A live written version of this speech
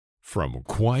From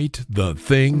Quite the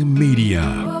Thing Media.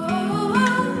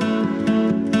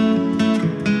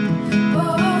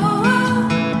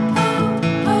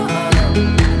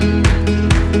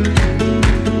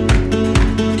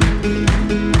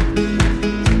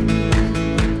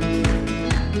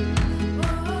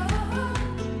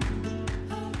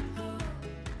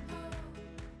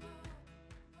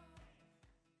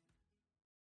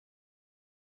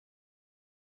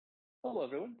 Hello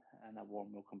everyone, and a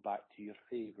warm welcome back to your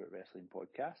favourite wrestling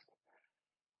podcast.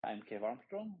 I'm Kev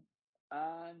Armstrong,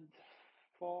 and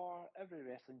for every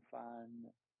wrestling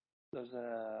fan, there's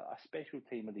a special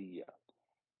time of the year.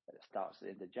 It starts at the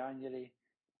end of January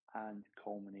and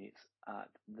culminates at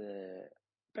the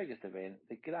biggest event,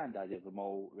 the granddaddy of them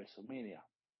all, WrestleMania,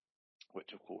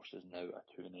 which of course is now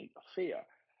a two-night affair.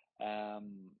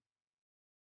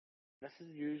 This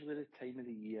is usually the time of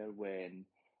the year when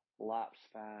lapsed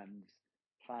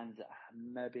fans that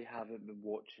maybe haven't been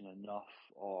watching enough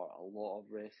or a lot of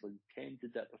wrestling, tend to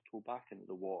dip their toe back into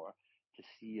the water to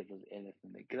see if there's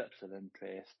anything that grips their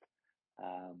interest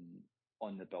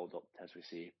on the build-up to, as we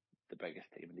say, the biggest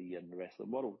time of the year in the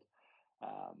wrestling world.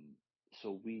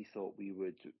 So we thought we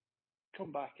would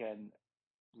come back in,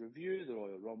 review the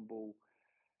Royal Rumble,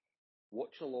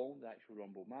 watch along the actual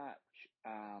Rumble match,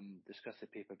 discuss the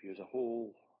pay-per-view as a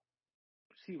whole,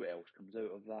 see what else comes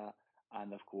out of that,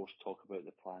 and of course talk about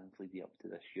the plans leading up to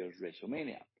this year's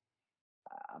WrestleMania.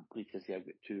 I'm pleased to say I've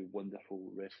got two wonderful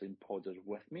wrestling podders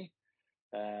with me.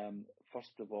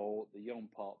 First of all, the young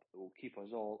pup that will keep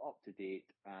us all up to date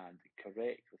and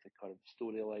correct with the current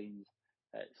storylines.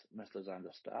 It's Mr.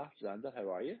 Xander Staff. Xander,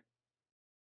 how are you?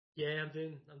 Yeah, I'm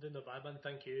doing not bad, man.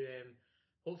 Thank you.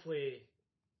 Hopefully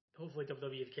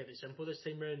WWE have kept it simple this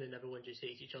time round, and everyone just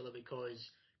hates each other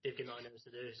because they've got nothing else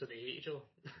to do, so they hate each other.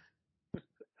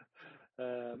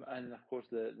 And of course,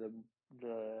 the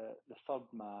third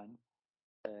man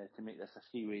to make this a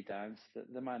three-way dance,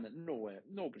 the man that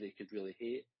nobody could really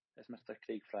hate, is Mr.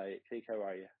 Craig Fry. Craig, how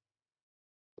are you?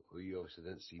 Well, you obviously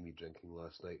didn't see me drinking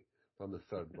last night. I'm the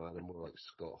third man. I'm more like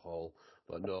Scott Hall,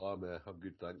 but no, I'm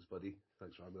good. Thanks, buddy.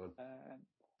 Thanks for having me on.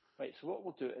 Right, so what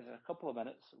we'll do is in a couple of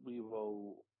minutes we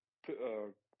will put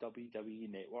our WWE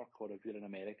network, or if you're in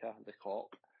America, the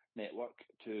Clock network,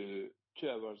 to 2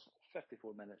 hours,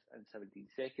 54 minutes and 17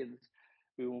 seconds.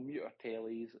 We will mute our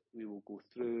tellies. We will go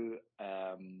through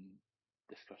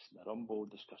discussing the Rumble,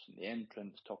 discussing the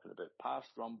entrance, talking about past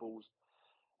Rumbles,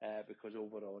 because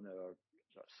over on our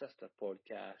sort of sister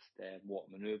podcast,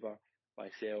 What Maneuver,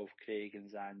 myself, Craig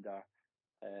and Xander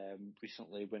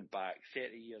recently went back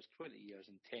 30 years, 20 years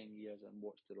and 10 years and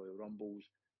watched the Royal Rumbles,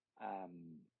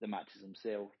 the matches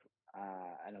themselves,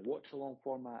 in a watch-along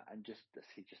format, and just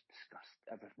discussed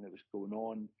everything that was going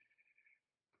on.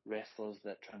 Wrestlers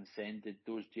that transcended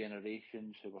those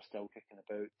generations who were still kicking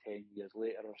about 10 years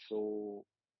later or so,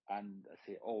 and I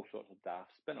say all sorts of daft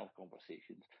spin-off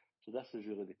conversations. So this is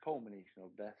really the culmination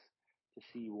of this, to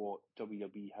see what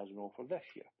WWE has on offer this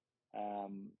year.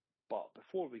 But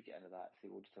before we get into that,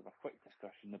 we'll just have a quick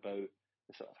discussion about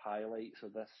the sort of highlights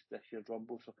of this year's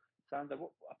Rumble. So, Xander,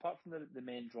 apart from the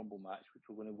men's Rumble match, which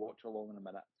we're going to watch along in a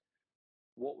minute,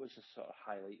 what was the sort of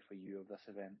highlight for you of this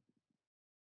event?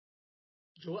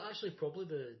 So actually, probably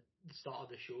the start of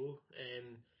the show.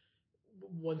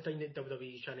 One thing that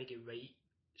WWE is trying to get right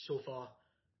so far,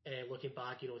 looking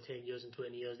back, 10 years and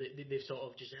 20 years, they've sort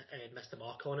of just missed the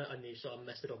mark on it, and they've sort of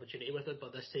missed an opportunity with it.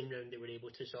 But this time round, they were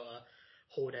able to sort of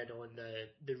hone in on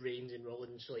the Reigns and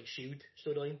Rollins Shield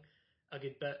storyline a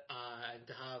good bit, and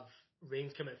to have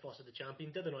Reigns come out first as the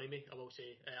champion did annoy me, I will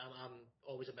say. I'm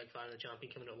always a big fan of the champion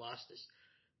coming out last. It's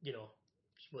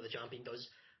what the champion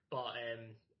does, but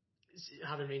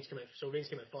having Reigns come out, so Reigns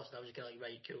came out first, and I was kind of like,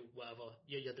 right, cool, whatever,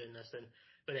 you're doing this then.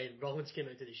 But then Rollins came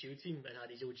out to the Shield team and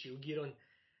had his old Shield gear on,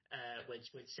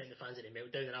 which sent the fans in a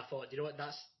meltdown. And I thought, you know what,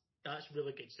 that's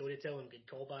really good storytelling, good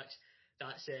callbacks.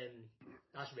 That's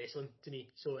wrestling to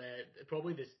me. So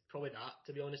probably that,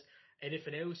 to be honest.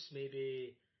 Anything else?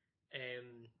 Maybe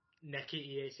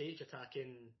Nikki ESH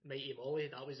attacking Mighty Molly.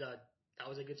 That was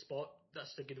a good spot.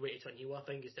 That's a good way to turn heel, I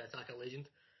think, is to attack a legend.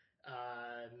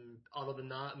 Other than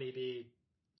that, maybe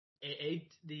Ed,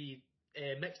 the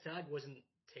mixed tag wasn't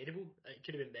terrible. It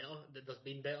could have been better. There's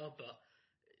been better, but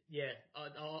yeah.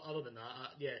 Other than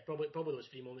that, yeah, probably those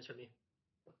three moments for me.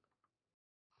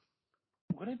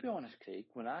 I'm going to be honest, Craig.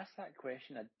 When I asked that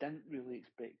question, I didn't really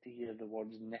expect to hear the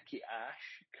words Nikki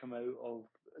Ash come out of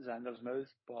Xander's mouth,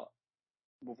 but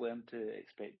we've learned to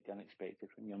expect the unexpected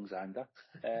from young Xander.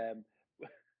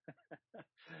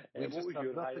 What was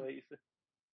your highlights?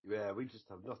 Yeah, we just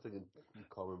have nothing in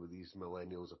common with these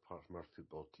millennials apart from our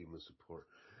football team and support.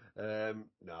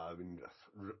 No, I mean,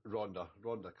 Raw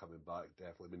Ronda coming back,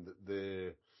 definitely. I mean,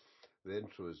 the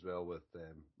intro as well with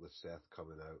Seth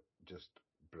coming out, just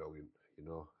brilliant,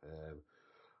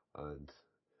 and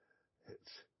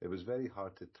it was very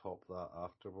hard to top that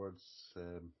afterwards.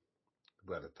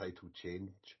 We had a title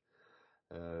change,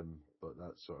 but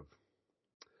that's sort of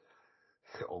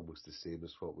almost the same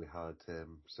as what we had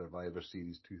Survivor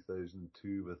Series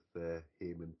 2002 with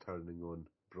Heyman turning on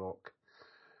Brock.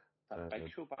 That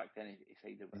Big Show back then, he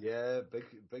sided with. Yeah,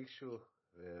 big show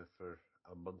for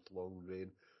a month-long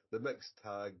reign. The mixed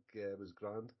tag was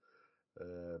grand.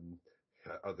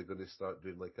 Are they going to start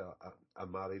doing like a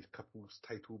married couples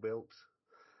title belt?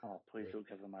 Oh, please don't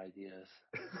give them ideas.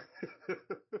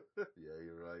 Yeah,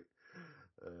 you're right.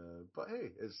 But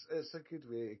hey, it's a good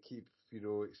way to keep,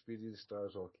 experienced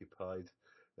stars occupied.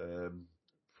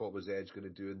 What was Edge going to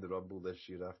do in the Rumble this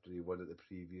year after he won it the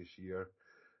previous year?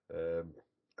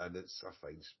 And it's a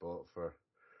fine spot for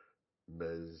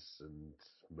Miz and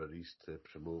Maurice to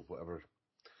promote whatever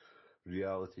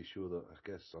reality show that I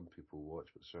guess some people watch,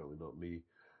 but certainly not me.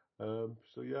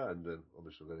 So yeah, and then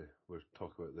obviously we'll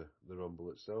talk about the Rumble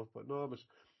itself, but no,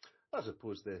 I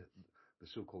suppose the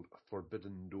so-called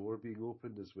Forbidden Door being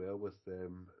opened as well with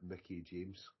Mickie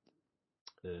James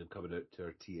coming out to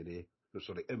our TNA, or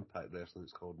sorry, Impact Wrestling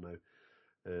it's called now,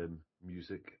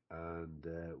 music, and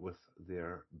with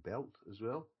their belt as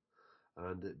well,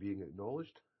 and it being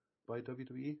acknowledged by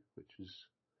WWE, which was,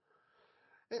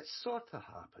 it sort of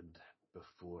happened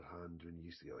beforehand when you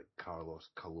used to get like Carlos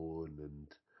Colon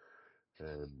and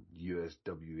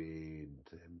USWA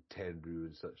and Tenryu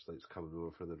and such like coming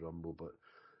over for the Rumble, but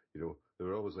they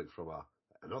were always like from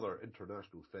another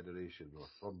international federation or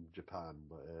from Japan,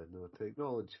 but no, to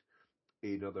acknowledge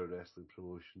another wrestling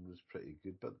promotion was pretty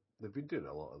good. But they've been doing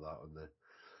a lot of that on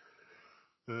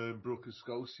the Broken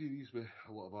Skull series with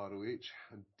a lot of ROH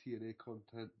and TNA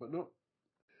content, but no.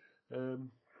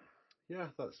 Yeah,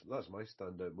 that's my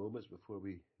standout moments before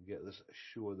we get this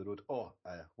show on the road. Oh,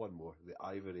 one more. The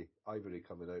Ivory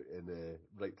coming out in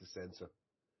right to censor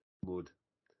mode.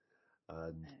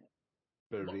 And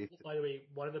by the way,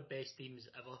 one of the best themes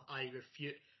ever. I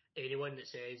refute anyone that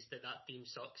says that theme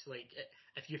sucks. Like,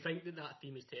 if you think that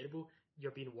theme is terrible,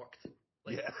 you're being worked.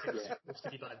 Like, yeah. It's supposed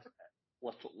to be bad.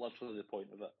 Literally the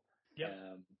point of it.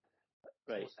 Yep.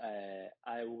 Right,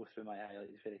 I will go through my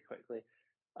highlights very quickly.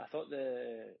 I thought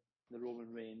the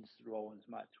Roman Reigns Rollins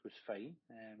match was fine.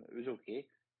 It was okay.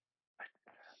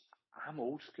 I'm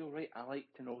old school, right? I like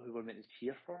to know who we're meant to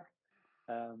cheer for.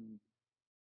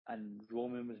 And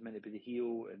Roman was meant to be the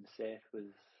heel, and Seth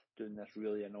was doing this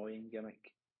really annoying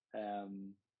gimmick.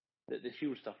 The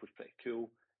heel stuff was pretty cool.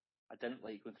 I didn't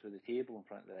like going through the table in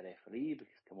front of the referee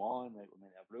because, come on, like, we're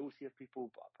meant to have rules here,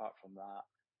 people. But apart from that,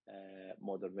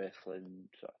 modern wrestling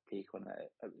sort of take on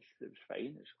it, it was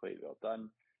fine. It was quite well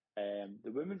done.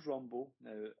 The Women's Rumble.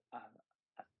 Now,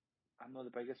 I'm not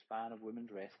the biggest fan of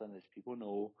women's wrestling, as people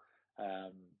know,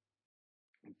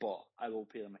 but I will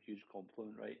pay them a huge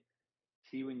compliment, right?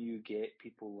 See, when you get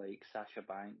people like Sasha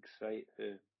Banks, right,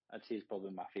 who I'd say is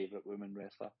probably my favourite women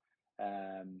wrestler,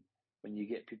 when you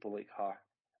get people like her,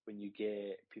 when you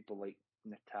get people like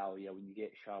Natalya, when you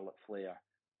get Charlotte Flair,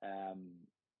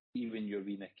 even your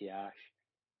Nikki Ash,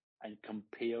 and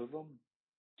compare them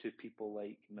to people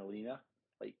like Melina,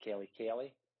 like Kelly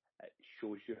Kelly, it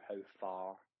shows you how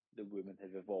far the women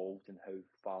have evolved and how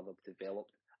far they've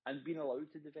developed and been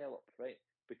allowed to develop, right?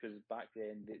 Because back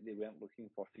then they weren't looking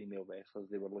for female wrestlers;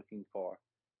 they were looking for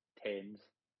tens,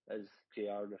 as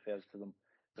JR refers to them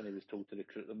when he was told to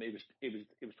recruit them. He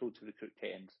was told to recruit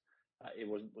tens. He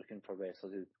wasn't looking for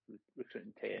wrestlers; he was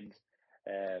recruiting tens.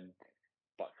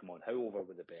 But come on, how over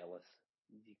were the Bellas?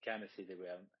 You can't say they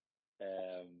weren't.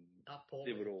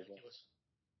 They were over.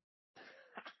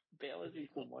 Bellas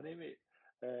equal money, mate.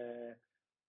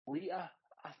 Lita,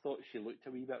 I thought she looked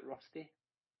a wee bit rusty,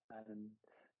 and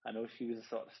I know she was a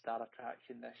sort of star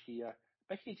attraction this year.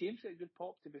 Mickie James got a good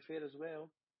pop, to be fair, as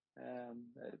well.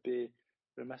 It'd be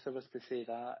remiss of us to say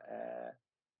that.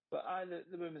 But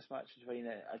the women's match was fine.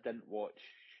 I didn't watch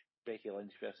Becky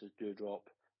Lynch versus Doudrop.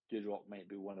 Doudrop might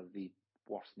be one of the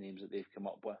worst names that they've come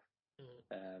up with.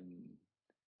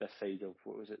 This side of,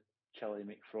 what was it, Chili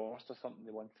McFrost or something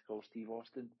they wanted to call Steve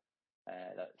Austin.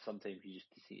 That sometimes you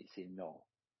just see it saying no.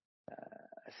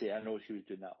 I know she was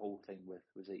doing that whole thing with,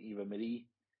 was it Eva Marie?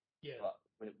 Yeah.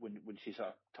 But when she sort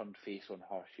of turned face on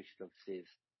her, she should have said,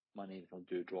 "My name's on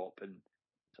Doudrop," and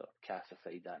sort of cast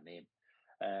aside that name.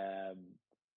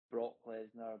 Brock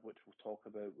Lesnar, which we'll talk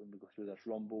about when we go through this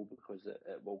Rumble, because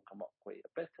it will come up quite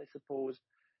a bit, I suppose.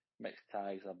 Mixed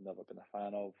tags I've never been a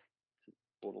fan of. It's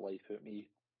bore the life out of me.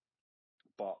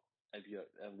 But if you're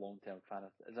a long-term fan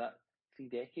of, is that 3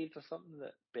 decades or something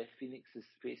that Beth Phoenix is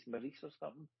facing Maurice or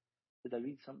something. Did I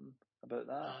read something about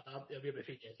that? It'll be about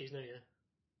 3 decades now, yeah.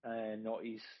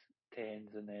 Noughties,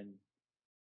 10s, and then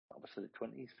obviously the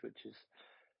 20s, which is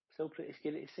still pretty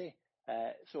scary to say.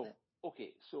 So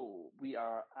we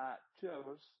are at 2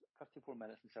 hours, 54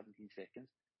 minutes and 17 seconds.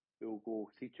 We'll go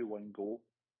 3, 2, 1, go.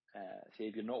 Say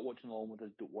if you're not watching along with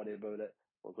us, don't worry about it.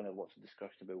 We're going to have lots of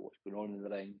discussion about what's going on in the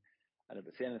ring. And if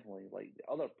it's anything like the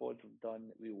other pods we've done,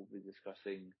 we will be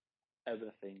discussing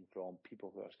everything from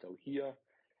people who are still here,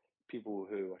 people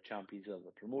who are champions of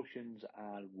the promotions,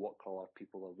 and what colour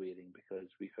people are wearing,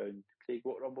 because we found, Craig,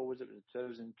 what Rumble was it? Was it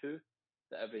 2002?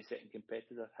 That every second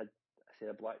competitor had a set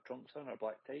of black trunks on or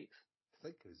black tights? I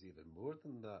think it was even more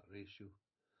than that ratio.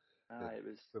 It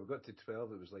was. When we got to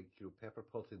 12, it was like, pepper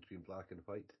potting between black and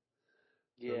white.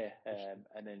 Yeah,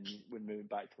 and then when we went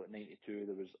back to like 92,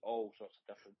 there was all sorts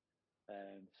of different.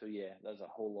 So yeah, there's a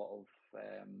whole lot of.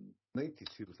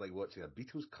 92 was like watching a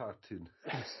Beatles cartoon.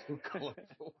 It was so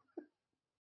colourful.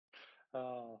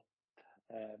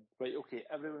 Right, okay,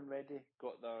 everyone ready?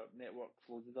 Got their networks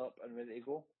loaded up and ready to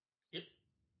go? Yep.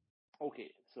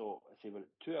 Okay, so I say we're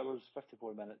at 2 hours,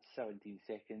 54 minutes, 17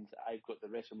 seconds. I've got the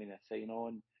WrestleMania sign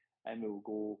on, and we'll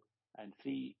go in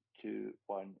 3, 2,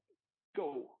 1,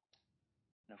 go.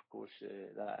 And of course,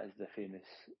 that is the famous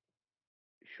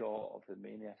shot of the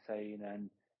Mania sign. And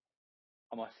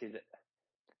I must say that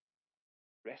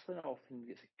wrestling often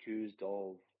gets accused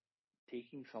of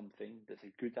taking something that's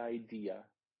a good idea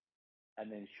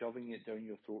and then shoving it down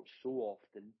your throat so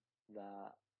often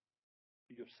that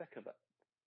you're sick of it.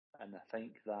 And I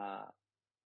think that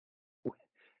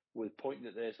with pointing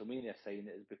at the WrestleMania sign,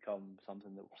 it has become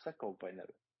something that we're sick of by now.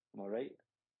 Am I right?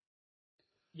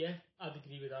 Yeah, I'd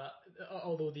agree with that.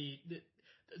 Although the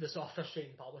sort of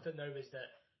frustrating part with it now is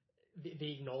that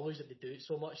they acknowledge that they do it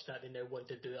so much that they now want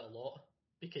to do it a lot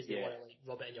because they want to like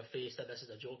rub it in your face that this is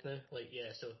a joke now. Like,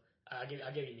 yeah, so I get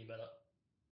what you mean by that.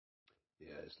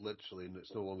 Yeah, it's literally, and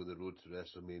it's no longer the road to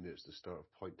WrestleMania. It's the start of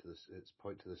point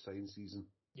to the sign season.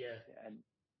 Yeah, and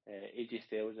AJ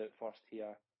Styles out first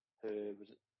here. Who was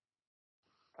it?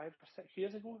 5 or 6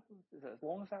 years ago? Is it as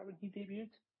long as that when he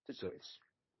debuted? 6.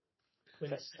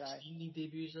 2016 he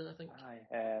debuts in, I think.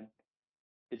 Aye.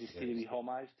 Did you see the wee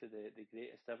homage to the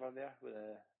greatest ever there with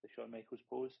the Shawn Michaels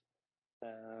pose?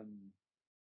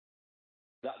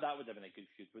 That would have been a good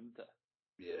feud, wouldn't it?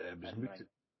 Yeah, it was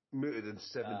mooted in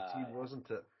 17, wasn't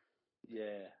it?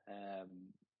 Yeah.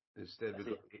 Instead we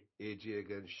got AJ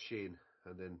against Shane,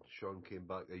 and then Shawn came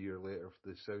back a year later for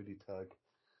the Saudi tag.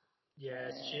 Yeah,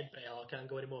 it's a shame Bret Hart can't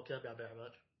go anymore. Could be a better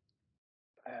match.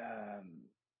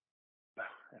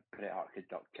 Bret Hart could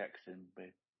duck kicks and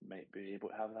we might be able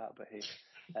to have that, but hey.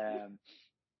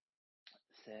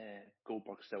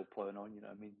 Goldberg's still plowing on, you know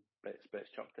what I mean?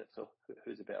 Bret's chucked it, so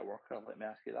who's a better worker? Let me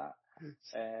ask you that.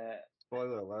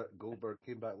 Spoiler alert, Goldberg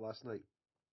came back last night.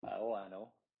 Oh, I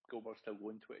know. Goldberg's still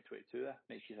going 2022,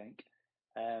 makes you think.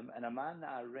 And a man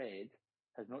that I read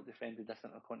has not defended this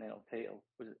Intercontinental title.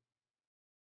 Was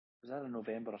that in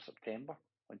November or September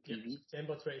on TV? Yeah,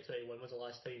 September 2021 was the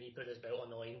last time he put his belt on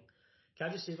the line. Can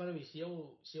I just say, by the way, see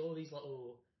all these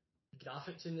little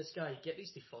graphics in this guy? Get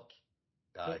these to fuck.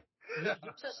 Aye.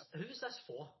 Who's this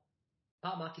for?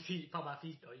 Pat McAfee's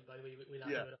brilliant, by the way.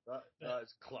 Yeah,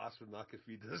 that's class when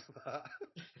McAfee does that.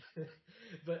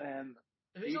 But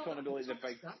are you talking about like the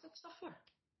big graphic stuff for?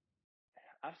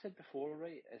 I've said before,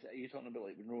 right? Are you talking about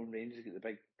like when Roman Reigns has got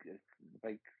the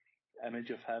big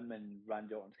image of him and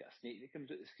Randy Orton's got a snake that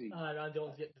comes out the screen? Randy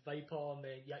Orton's got the Viper, and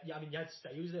then I mean, you had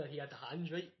Styles there. He had the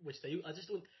hands right with Styles. I just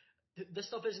don't. This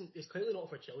stuff it's clearly not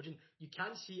for children. You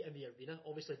can see it in the arena,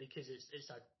 obviously, because it's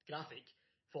a graphic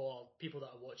for people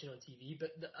that are watching on TV.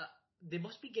 But they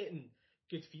must be getting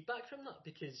good feedback from that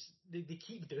because they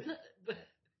keep doing it.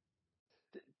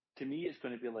 To me, it's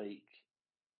going to be like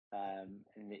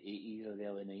in the 80s or the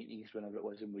early 90s, whenever it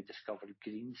was, when we discovered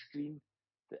green screen,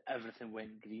 that everything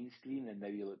went green screen, and now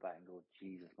you look back and go,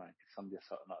 Jesus, man, could somebody have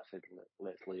sort of not said,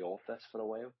 let's lay off this for a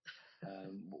while?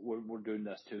 We're doing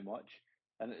this too much.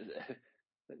 And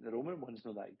the Roman one's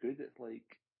not that good. It's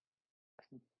like,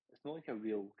 it's not like a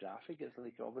real graphic. It's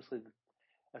like, obviously,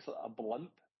 it's like a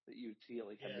blimp that you would see at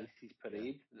like a Macy's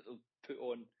parade that they'll put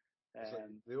on. It's like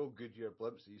the old Goodyear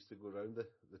blimps that used to go around the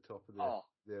top of the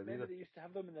arena. Remember they used to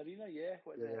have them in the arena? Yeah.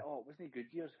 It wasn't it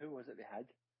Goodyear's? Who was it they had?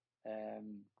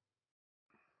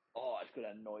 It's going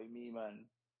to annoy me, man.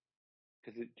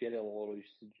 Because Jerry Lawler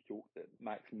used to joke that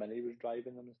Max Mini was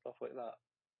driving them and stuff like that.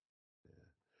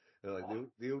 Yeah. Like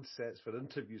the old sets for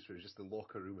interviews were just the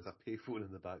locker room with a payphone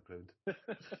in the background. I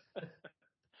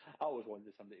always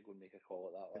wanted somebody to go and make a call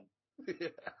at that one. Yeah.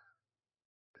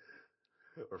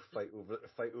 or fight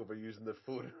over using their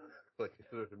phone like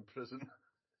they're in prison.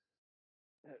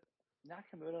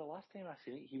 Nakamura, last time I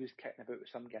seen it, he was kicking about with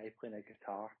some guy playing a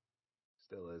guitar.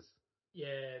 Still is.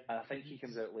 Yeah. And I think he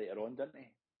comes out later on, didn't he?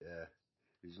 Yeah.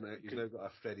 He's now got a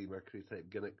Freddie Mercury type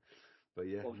gimmick. But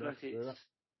yeah, well, Nakamura,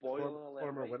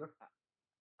 former winner.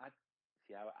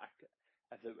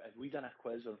 If we done a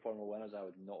quiz on former winners, I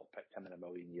would not have picked him in a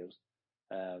million years.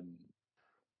 I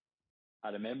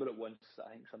remember it once. I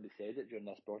think somebody said it during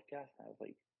this broadcast. I was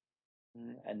like,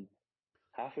 and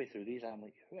halfway through these, I'm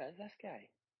like, who is this guy?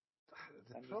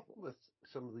 The problem with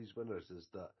some of these winners is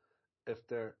that if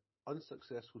they're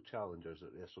unsuccessful challengers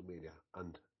at WrestleMania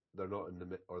and they're not in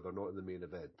the main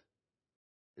event,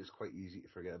 it's quite easy to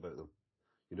forget about them.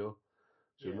 You know.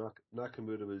 So yeah.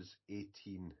 Nakamura was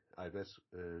 18.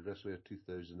 WrestleMania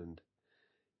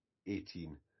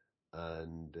 2018,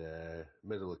 and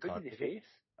middle of the card. Who did he face?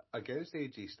 Against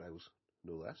AJ Styles,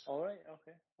 no less. All right,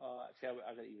 okay. See,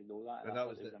 I didn't even know that. And that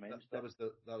was the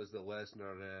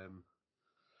Lesnar.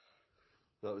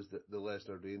 That was the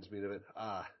Lesnar Reigns main event.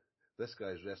 This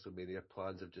guy's WrestleMania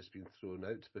plans have just been thrown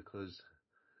out because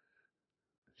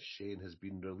Shane has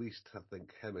been released. I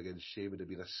think him against Shane would have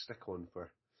been a stick-on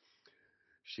for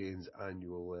Shane's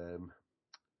annual £1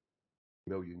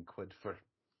 million for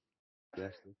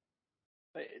wrestling.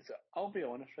 But I'll be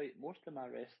honest, right? Most of my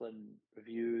wrestling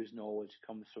reviews knowledge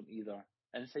comes from either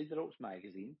Inside the Ropes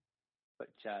magazine,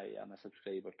 which I am a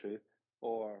subscriber to,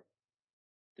 or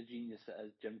the genius that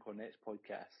is Jim Cornette's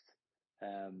podcast.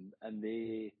 And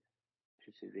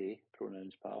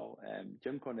pronouns pal,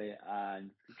 Jim Cornette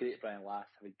and the great Brian Last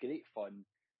have a great fun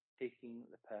taking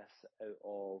the piss out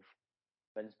of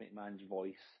Vince McMahon's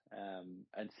voice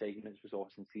and segments with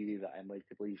Austin Theory that I'm led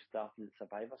to believe started the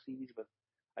Survivor Series with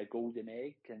a golden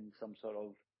egg and some sort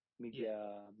of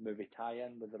media movie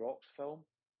tie-in with the Rock's film.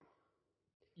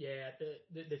 Yeah,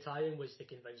 the tie-in was to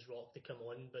convince Rock to come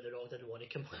on, but the Rock didn't want to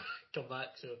come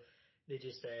back, so they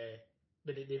just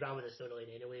but they ran with the storyline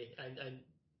anyway. And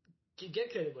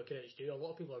give credit where credit's due. A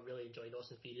lot of people are really enjoying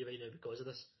Austin Theory right now because of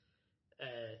this,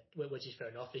 which is fair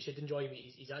enough. They should enjoy him.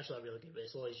 He's actually a really good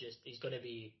wrestler. He's going to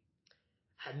be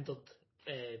hindered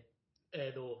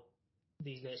though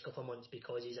these next couple of months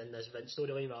because he's in this Vince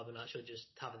storyline rather than actually just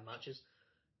having matches.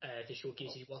 To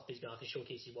showcase his worth, he's going to have to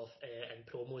showcase his worth in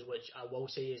promos, which I will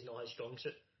say is not his strong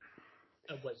suit.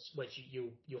 Which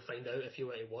you'll find out if you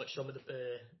were to watch some of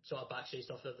the sort of backstage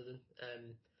stuff that they're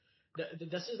doing.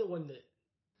 This is the one that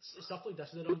stuff like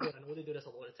this in the Rumble. I know they do this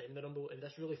a lot of time in the Rumble, and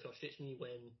this really frustrates me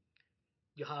when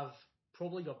you have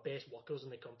probably your best workers in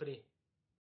the company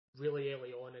really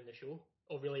early on in the show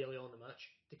or really early on in the match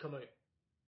to come out.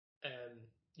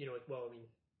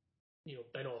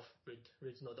 Benoff,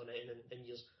 Rude's not done anything in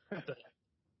years, but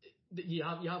you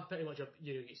have pretty much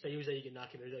Styles there, you get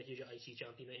Nakamura, he's your IC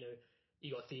champion right now.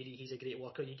 You got Theory, he's a great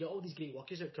worker. You get all these great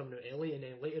workers that coming out early, and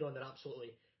then later on they're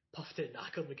absolutely puffed out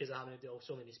knackered because they're having to do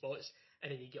so many spots,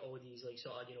 and then you get all these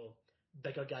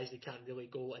bigger guys that can't really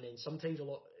go, and then sometimes a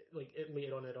lot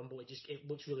later on in the Rumble it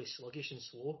looks really sluggish and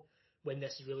slow when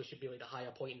this really should be like the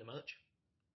higher point in the match.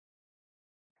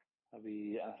 I think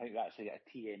we actually got a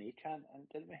TNA chant,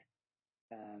 didn't we?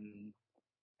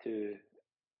 Two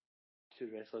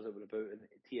wrestlers that were about in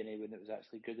TNA when it was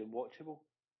actually good and watchable.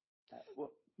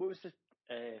 What was the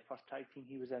first tag team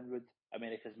he was in? Rude?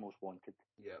 America's Most Wanted.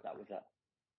 Yeah, that was it.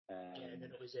 And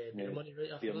then it was Beer Money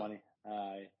right after Beer that. Money,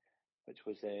 which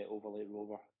was Overlay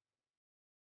Rover.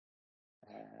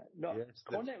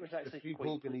 Cornette was actually quite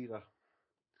Hogan era.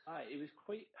 He was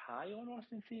quite high on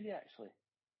Austin Theory actually.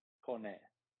 Cornette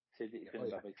said that he couldn't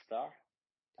be a big star.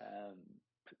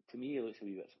 To me, he looks a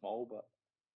wee bit small, but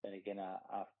then again,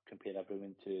 I compare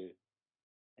everyone to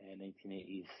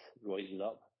 1980s roided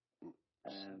up.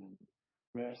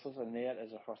 Wrestlers in there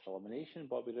is our first elimination.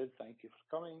 Bobby Roode, thank you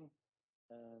for coming.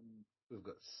 We've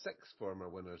got 6 former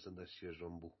winners in this year's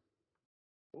Rumble.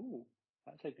 Oh,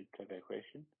 that's a good trivia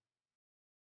question.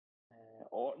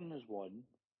 Orton is 1.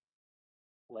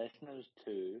 Lesnar is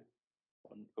 2.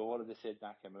 We've already said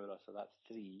Nakamura, so that's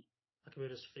 3.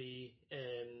 Nakamura's 3.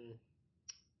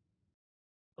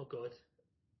 Oh God.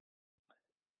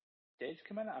 Edge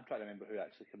come in? I'm trying to remember who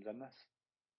actually comes in this.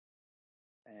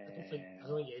 I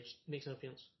don't think Edge makes an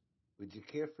appearance. Would you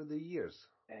care for the years?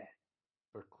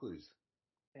 For clues?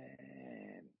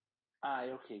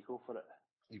 Okay, go for it.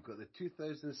 You've got the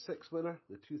 2006 winner,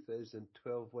 the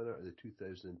 2012 winner, and the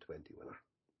 2020 winner.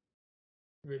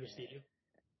 Rey Mysterio.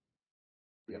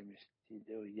 Yep. Rey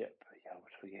Mysterio, yep. Yeah, I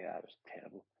would forget, that was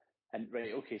terrible. And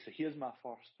right, okay, so here's my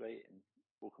first, right, and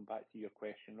we'll come back to your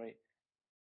question, right?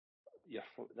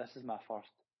 This is my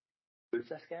first. Who's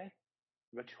this guy?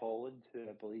 Rich Holland, who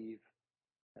I believe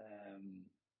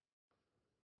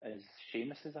is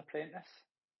Sheamus's apprentice.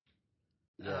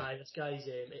 Yeah. This guy's.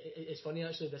 It's funny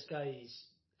actually. This guy's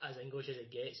as English as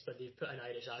it gets, but they've put an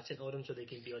Irish accent on him so they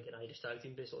can be like an Irish tag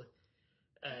team basically.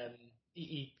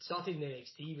 He started in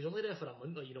NXT. He was only there for a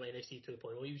month, like, NXT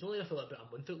 2.0. He was only there for about a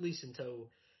month at least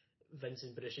until Vince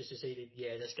and Bruce just decided,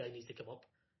 this guy needs to come up.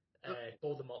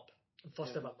 Called him up.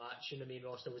 First ever match in the main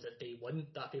roster was at day one,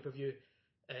 that pay-per-view,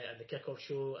 and the kickoff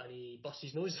show, and he bust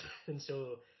his nose. And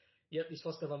so, his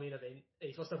first ever main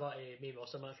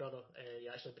roster match rather, he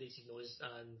actually breaks his nose,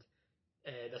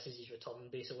 and this is his return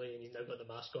basically, and he's now got the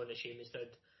mask on that Sheamus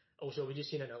did. Also, we just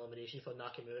seen an elimination for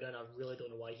Nakamura, and I really don't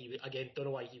know why he was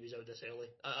out this early.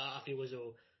 I feel as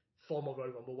though former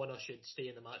Royal Rumble winner should stay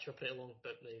in the match for pretty long,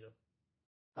 but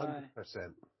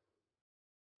 100%.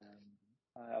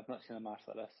 I've not seen a match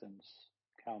like this since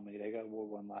Cal McGregor wore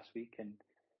one last week, and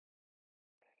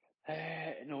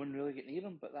no one really get near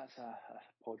him, but that's a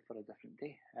pod for a different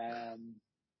day.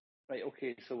 Right,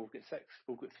 okay, so we've got 6.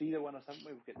 We've got 3 of the winners, haven't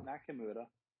we? We've got Nakamura,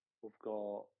 we've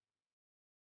got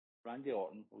Randy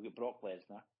Orton, we've got Brock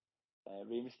Lesnar,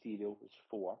 Rey Mysterio was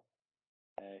 4.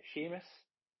 Sheamus,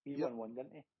 he won 1,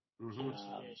 didn't he? Mm-hmm.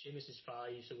 Sheamus is 5,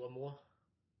 so 1 more.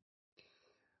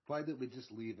 Why don't we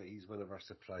just leave it? He's one of our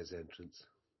surprise entrants.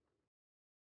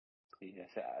 Yes,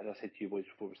 as I said to you boys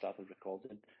before we started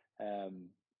recording,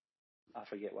 I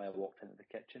forget why I walked into the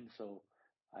kitchen, so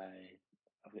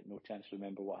I've got no chance to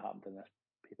remember what happened in this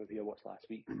pay-per-view I watched last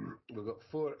week. We've got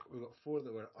 4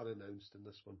 that were unannounced in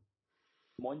this one.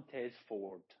 Montez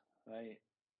Ford, right?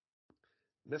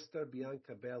 Mr.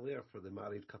 Bianca Belair for the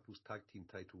married couples tag team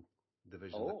title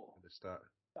division at the start.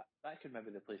 That could maybe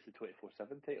replace the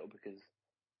 24/7 title, because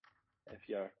if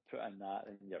you're putting that,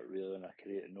 then you're really on a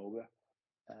career to nowhere.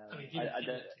 I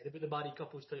did about the married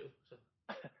couples title. So.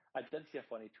 I did see a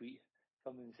funny tweet.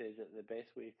 Someone says that the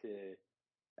best way to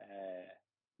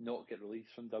not get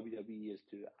released from WWE is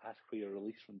to ask for your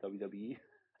release from WWE,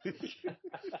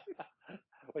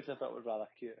 which I thought was rather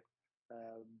cute.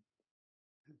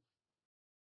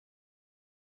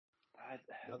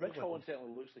 Ridge Holland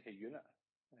certainly looks like a unit.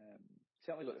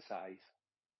 Certainly got the size.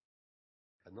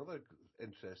 Another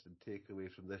interesting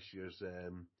takeaway from this year's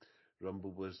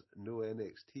Rumble was no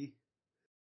NXT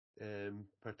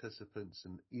participants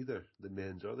in either the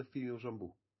men's or the females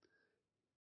Rumble.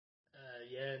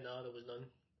 No, there was none.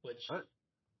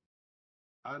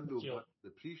 And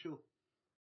the pre-show.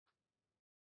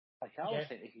 Like, I always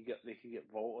think they could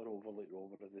get Walter over like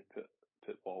Rover if they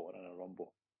put Walter in a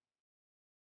Rumble.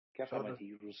 Give him a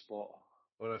hero spot.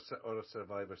 Or a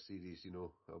Survivor Series,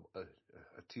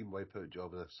 a team wipeout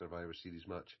job in a Survivor Series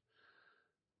match.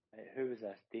 Who was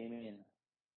this? Damien?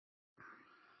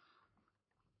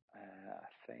 I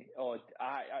think. Oh,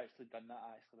 I actually done that.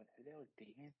 I actually went, who the hell is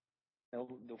Damien?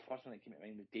 The first one that came to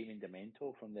mind was Damien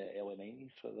Demento from the early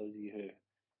 90s, for those of you who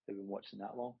have been watching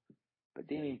that long. But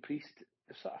Damien Priest,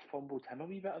 they've sort of fumbled him a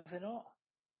wee bit, have they not?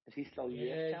 Is he still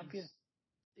US champion?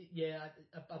 Yeah,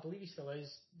 I believe he still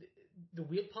is. The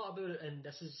weird part about it, and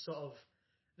this is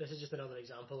just another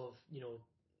example of,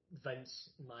 Vince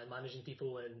managing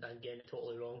people and getting it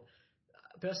totally wrong.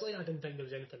 Personally, I didn't think there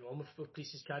was anything wrong with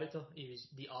Priest's character. He was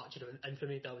the Archer of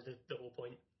Infamy. That was the whole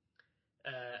point.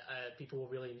 People were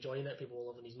really enjoying it. People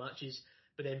were loving his matches.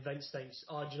 But then Vince thinks,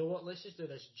 do you know what? Let's just do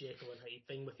this Jekyll and Hyde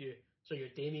thing with you. So your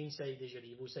Damien side is your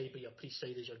evil side, but your Priest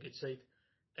side is your good side.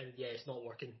 And it's not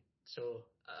working. So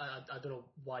I don't know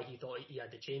why he thought he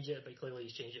had to change it, but clearly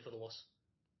he's changed it for the worse.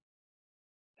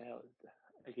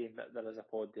 Again, there is a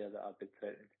pod there that I've been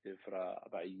threatening to do for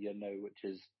about a year now, which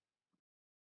is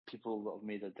people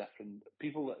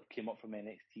that came up from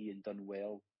NXT and done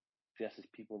well versus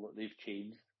people that they've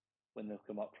changed when they've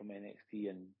come up from NXT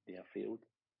and they have failed.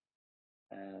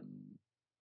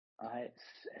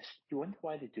 You wonder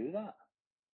why they do that.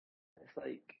 It's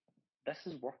like, this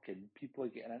is working, people are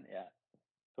getting into it.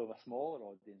 So if a smaller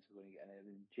audience are going to get into it,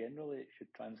 then generally it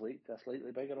should translate to a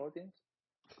slightly bigger audience.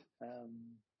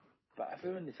 But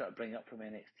everyone they sort of bring up from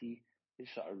NXT, they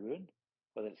sort of ruin.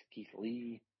 Whether it's Keith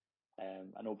Lee,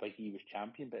 I know Big E was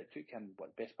champion, but it took him,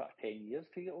 best part of 10 years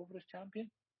to get over as champion?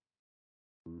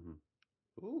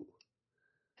 Mm-hmm. Ooh.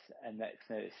 And next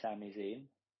now it's Sami Zayn.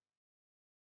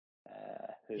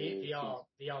 They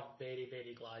are very,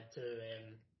 very glad to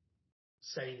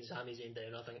sign Sami Zayn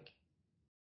down, I think.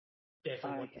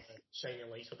 Definitely one of the shining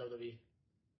lights for WWE.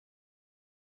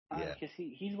 Because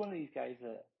he's one of these guys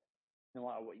that no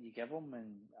matter what you give him,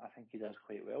 and I think he does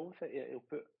quite well with it, he'll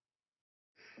put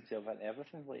himself into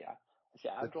everything. Like,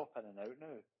 I drop in and out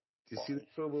now. Do you see the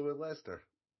promo with Lester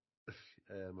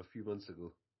a few months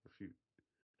ago?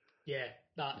 Yeah,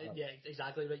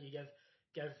 exactly right. You give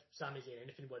give Sami Zayn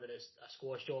anything, whether it's a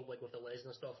squash job like with the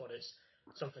Lesnar stuff, or it's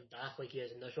something daft like he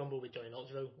is in this Rumble with Johnny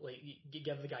Knoxville. Like, you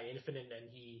give the guy anything and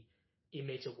he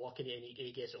makes it work and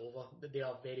he gets it over. They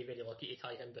are very, very lucky to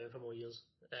tie him down for more years.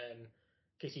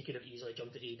 Because he could have easily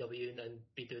jumped to AEW and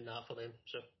be doing that for them.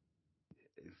 So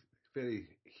very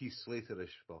Heath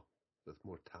Slaterish, but with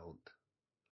more talent.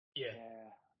 yeah.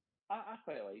 I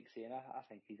quite like Zayn. I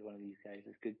think he's one of these guys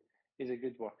that's good. He's a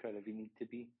good worker if he needs to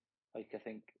be. Like, I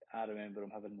think I remember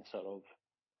him having the sort of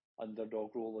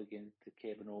underdog role against the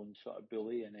Kevin Owens sort of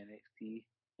bully in NXT,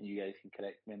 and you guys can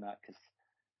correct me on that because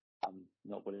I'm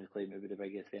not going to claim to be the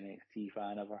biggest NXT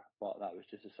fan ever, but that was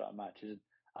just the sort of matches.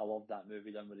 I love that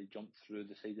movie done where he jumped through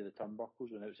the side of the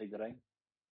turnbuckles when outside the ring.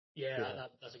 Yeah,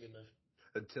 that's a good move.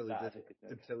 Until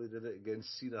he did it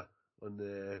against Cena on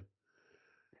the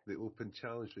Open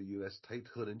Challenge for the US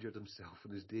title and injured himself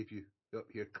in his debut. Up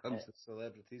here comes the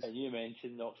celebrities. And you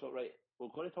mentioned Knoxville, right? We're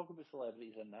going to talk about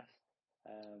celebrities in this.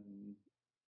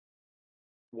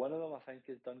 One of them I think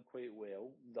has done quite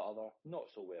well. The other not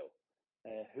so well.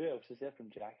 Who else is there from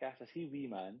Jackass? I see Wee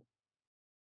Man.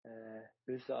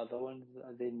 Who's the other one?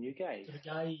 Are they new guys? So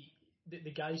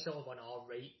the guy sort of on our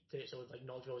right, so like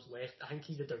Knoxville's left. I think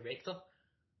he's the director.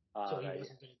 So he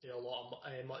wasn't going to do a lot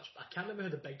of much. I can't remember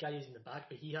who the big guy is in the back,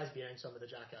 but he has been in some of the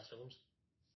Jackass films.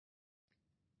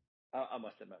 I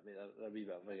must admit, mate, they're a wee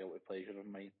bit of a guilty pleasure of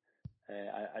mine.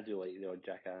 I do like the odd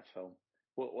Jackass film.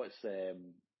 What's like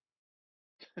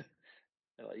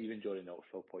even Johnny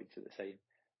Knoxville points at the side,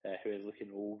 who is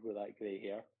looking old with that grey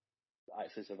hair.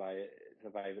 Actually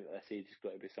surviving at this age has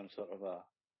got to be some sort of a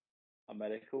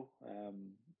miracle.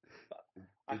 But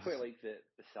I quite like the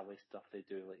silly stuff they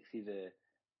do. Like, see the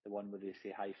one where they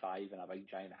say high five and a big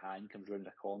giant hand comes round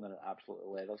the corner and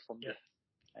absolutely leathers somebody.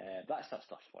 Yep. That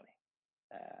stuff's funny.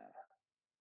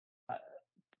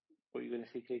 What are you going to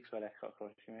say, Craig? Sorry, I cut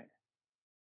across you, mate.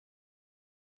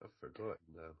 I've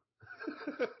forgotten now.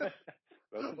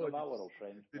 Welcome to my world,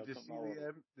 friend. Did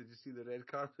you see the red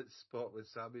carpet spot when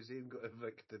Sami Zayn got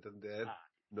evicted and then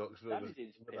Knoxville Sami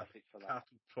Zayn's perfect for that.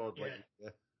 Cattle prod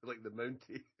like the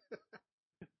Mountie.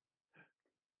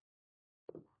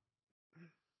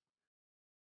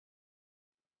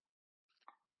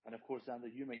 And of course,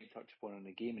 Xander, you might touch upon on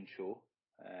the gaming show.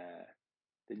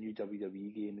 The new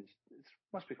WWE game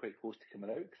must be quite close to coming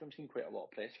out because I'm seeing quite a lot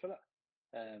of press for it.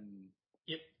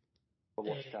 Yep. I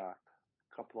watched a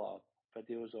couple of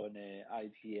videos on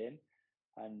IGN,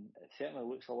 and it certainly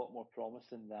looks a lot more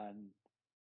promising than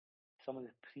some of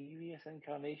the previous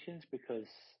incarnations because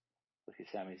look at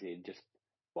Sami Zayn, just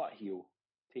what a heel,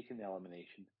 taking the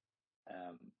elimination.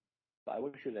 But I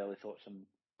wish your early thoughts on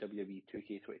WWE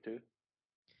 2K22.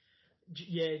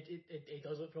 Yeah, it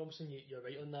does look promising. You're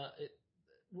right on that.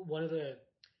 One of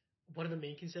the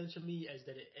main concerns for me is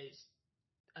that it's,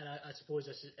 and I suppose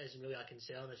this isn't really a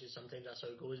concern. This is sometimes that's how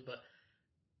it goes, but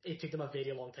it took them a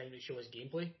very long time to show us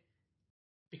gameplay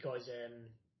because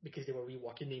they were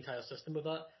reworking the entire system with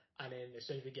that. And then as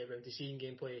soon as we get around to seeing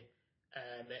gameplay,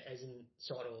 it isn't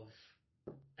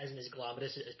as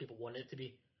glamorous as people want it to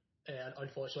be.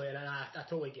 Unfortunately, and I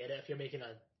totally get it. If you're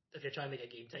trying to make a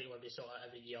game title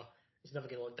every year, it's never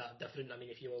going to look that different. I mean,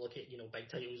 if you look at big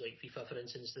titles like FIFA, for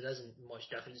instance, there isn't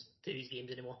much difference to these games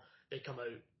anymore. They come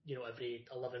out every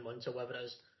 11 months or whatever it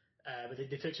is. But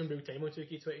they took some real time on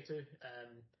 2K22.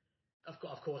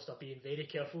 Of course, they're being very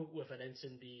careful with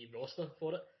announcing the roster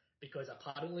for it because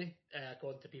apparently,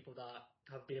 according to people that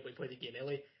have been able to play the game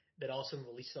early, there are some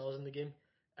release stars in the game.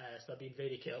 So they're being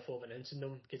very careful of announcing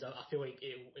them because I feel like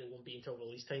it won't be until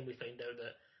release time we find out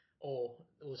that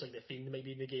it looks like the Fiend might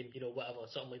be in the game, whatever,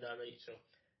 something like that, right? So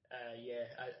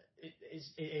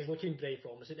it is looking very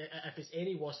promising. If it's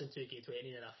any worse than 2K20,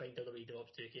 then I think they'll really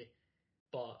drop 2K,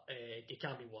 but it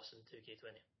can't be worse than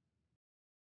 2K20.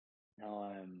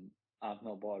 No, I've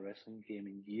not bought a wrestling game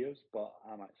in years, but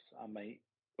I might.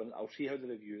 I'll see how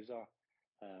the reviews are,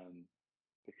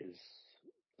 because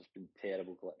there's been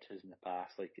terrible glitches in the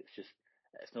past. Like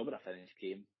it's not been a finished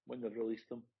game when they've released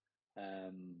them.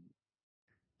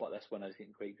 But this one is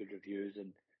getting quite good reviews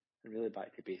and really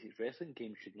back to basics. Wrestling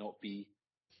games should not be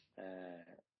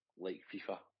like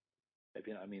FIFA. If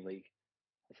you know what I mean. Like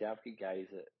I say, I've got guys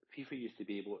that FIFA used to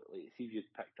be able to, like, see if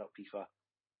you'd picked up FIFA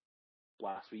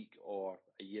last week or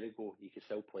a year ago, you could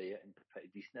still play it and be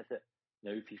pretty decent at it.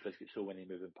 Now FIFA's got so many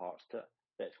moving parts to it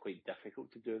that it's quite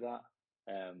difficult to do that.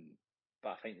 But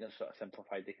I think they've sort of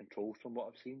simplified the controls from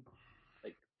what I've seen,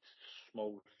 like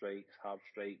small strikes, hard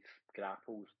strikes,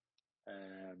 grapples,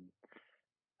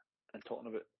 and talking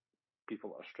about people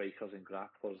that are strikers and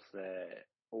grapplers.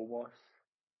 Omos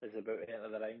is about to enter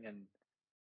the ring, and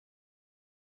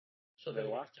So The then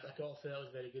he got last, his jacket off. That was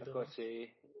very I good was of going him. to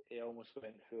say, he almost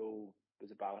went full,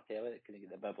 was it Balotelli that couldn't get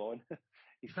the bib on?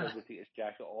 He's probably took his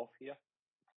jacket off here.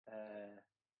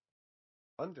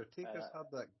 Undertaker's had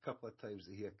that couple of times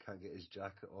that he can't get his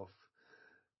jacket off.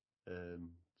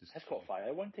 His caught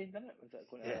fire one time, didn't it? Was it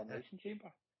going to an elimination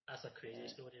chamber? That's a crazy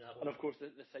story, that And one. of course,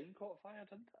 the sign caught fire,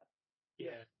 didn't it?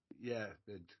 Yeah. Yeah,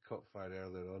 it caught fire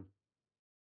earlier on.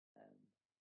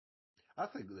 I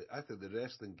think the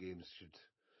wrestling games should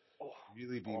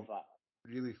really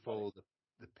follow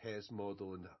the PES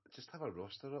model and just have a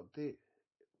roster update.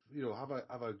 You know,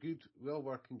 have a good,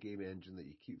 well-working game engine that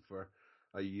you keep for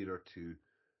a year or two,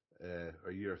 or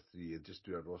a year or three, and just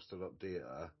do a roster update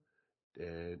at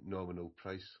a nominal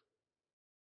price.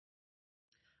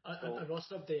 A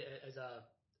roster update is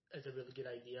a really good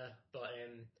idea, but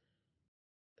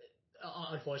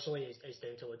unfortunately, it's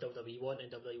down to what WWE want,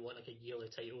 and WWE want like a yearly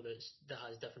title that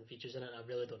has different features in it. And I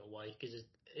really don't know why, because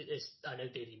it's an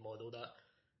outdated model that.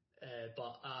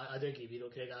 But I do agree with you, though,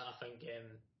 Craig. I think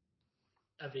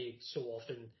every so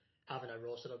often having a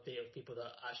roster update of people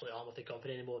that actually aren't with the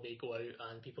company anymore, they go out,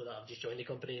 and people that have just joined the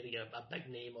company, they get a big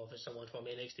name of someone from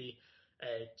NXT,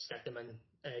 stick them in,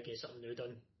 get something new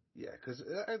done. Yeah, because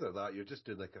either that, you're just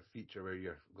doing like a feature where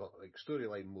you've got like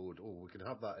storyline mode. Oh, we can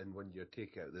have that in 1 year,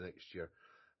 take it out the next year.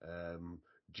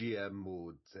 GM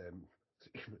mode,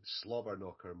 slobber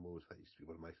knocker mode. That used to be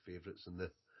one of my favourites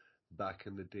back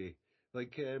in the day.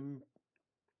 Like the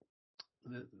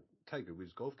Tiger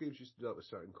Woods golf games used to do that with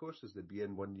certain courses. They'd be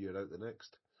in 1 year, out the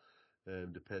next,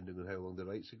 depending on how long the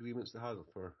rights agreements they had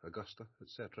for Augusta,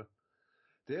 etc.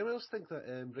 Do anyone else think that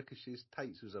Ricochet's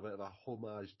tights was a bit of a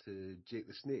homage to Jake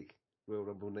the Snake, Royal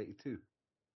Rumble 92?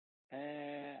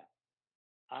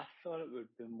 I thought it would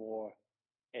be more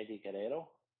Eddie Guerrero,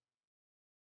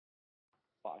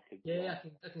 but I could be wrong.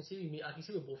 I can see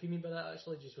what both of you mean by that,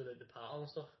 actually, just with the pattern and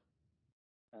stuff.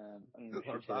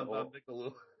 Or Bam Bam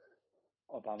Bigelow.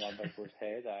 Or Bam Bam Bigelow's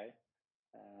head, aye.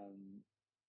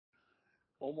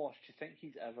 Almost, do you think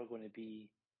he's ever going to be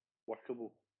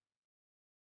workable?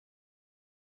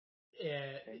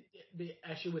 The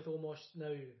issue with Omos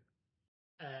now,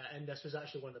 and this was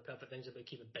actually one of the perfect things about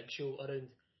keeping Big Show around,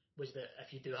 was that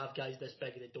if you do have guys this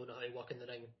big that don't know how to work in the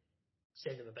ring,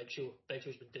 send them a Big Show. Big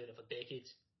Show's been doing it for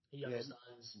decades. He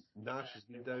understands. Nash has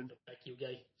been down. Big heel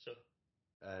guy, so.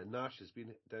 Nash has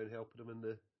been down helping him in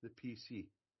the PC.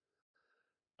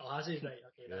 Oh, has he? Right,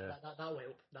 okay, yeah. that will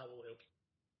help. That will help.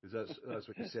 Because that's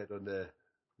what he said on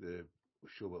the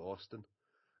show with Austin.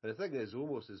 And the thing is,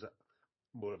 Omos is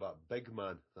more of a big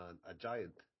man than a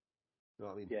giant. You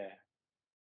know what I mean? Yeah.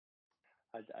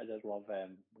 I did love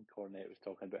when Cornette was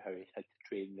talking about how he had to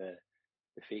train the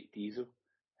fake Diesel.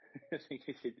 I think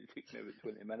he said it took him about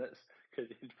 20 minutes because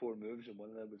he had 4 moves and one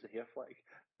of them was a hair flick.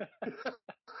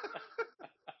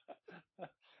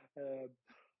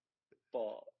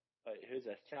 But who's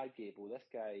this? Chad Gable. This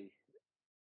guy,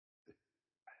 he's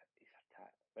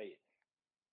right.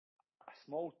 A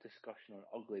small discussion on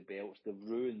ugly belts. They've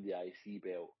ruined the IC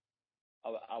belt.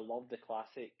 I love the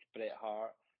classic Bret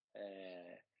Hart,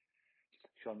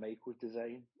 Shawn Michaels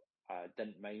design. I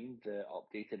didn't mind the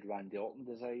updated Randy Orton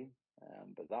design,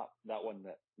 but that one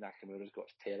that Nakamura's got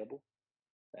is terrible.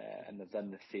 And they've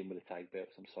done the same with the tag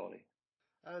belts. I'm sorry.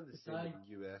 And the same in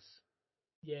the US.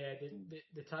 Yeah,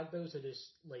 the tag belts are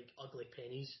just like ugly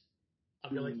pennies. I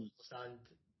really don't understand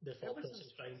the thought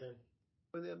process behind them.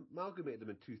 When they amalgamated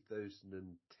them in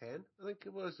 2010, I think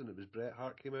it was, and it was Bret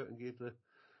Hart came out and gave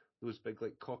those big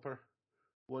like copper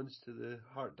ones to the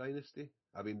Hart Dynasty.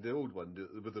 I mean, the old one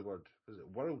with the word, was it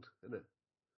World, isn't it?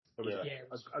 Or was it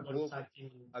a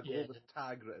global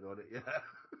tag written on it? Yeah.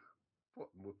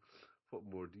 What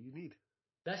more do you need?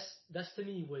 This to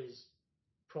me was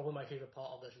probably my favourite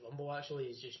part of this Rumble, actually,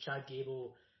 is just Chad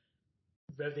Gable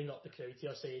revving up the crowd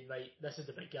here saying, right, this is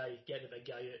the big guy, get the big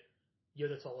guy out. You're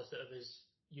the tallest out of us,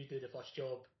 you do the first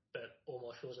job, but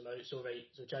Omos throws him out. So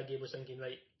Chad Gable's thinking,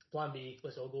 right, plan B,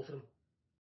 let's all go for him.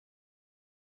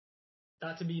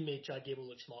 That to me made Chad Gable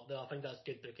look smart there. I think that's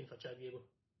good booking for Chad Gable.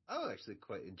 I'm actually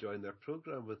quite enjoying their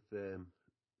program with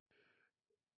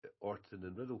Orton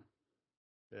and Riddle.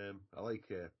 I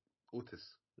like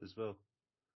Otis as well.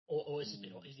 Otis has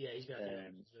been, he's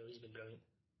been brilliant.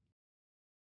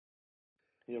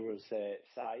 There was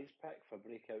Size pick for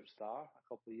Breakout Star a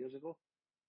couple of years ago.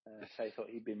 I thought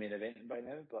he'd be main eventing by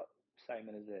now, but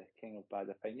Simon is the king of bad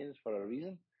opinions for a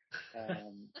reason.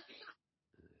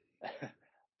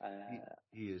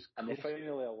 He is, and they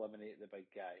finally eliminate the big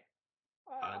guy.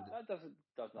 That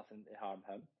does nothing to harm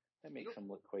him. It makes him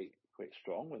look quite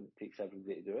strong when it takes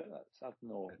everybody to do it. I've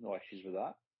no issues with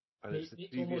that. And it's the Makes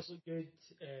previous. almost look good,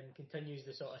 continues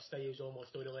the sort of Styles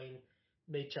almost storyline,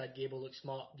 made Chad Gable look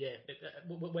smart. Yeah,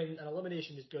 when an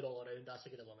elimination is good all around, that's a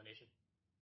good elimination.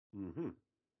 Mm-hmm.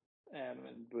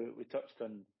 And we touched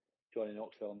on Johnny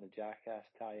Knoxville and the Jackass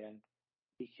tie-in.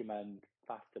 He came in,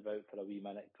 faffed about for a wee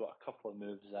minute, got a couple of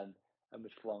moves in, and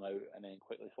was flung out, and then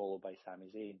quickly followed by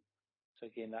Sami Zayn. So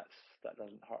again, that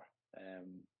doesn't hurt.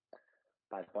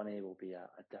 Bad Bunny will be a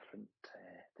different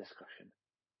discussion.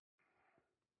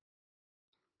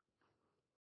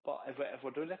 But if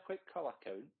we're doing a quick colour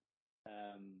count,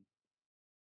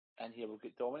 and here we've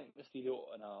got Dominic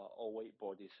Mysterio in a all-white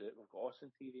bodysuit. We've got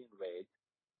Austin Theory in red.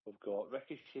 We've got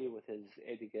Ricochet with his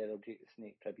Eddie Guerrero Jake the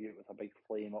Snake tribute with a big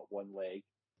flame up one leg.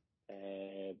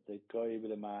 The guy with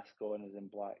the mask on is in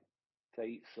black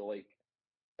tights. So, like,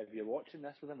 if you're watching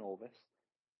this with a novice,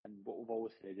 and what we've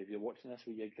always said, if you're watching this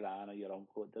with your gran or your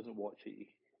uncle that doesn't watch it,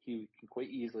 he can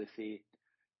quite easily say,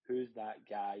 who's that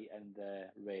guy in the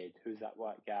red? Who's that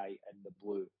white guy in the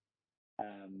blue?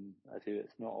 I say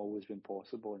it's not always been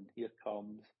possible, and here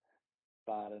comes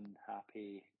Baron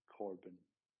Happy Corbin.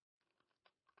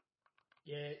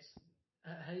 Yeah, it's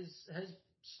his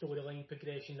storyline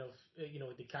progression of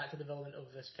the character development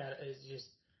of this character is just,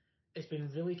 it's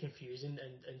been really confusing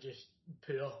and just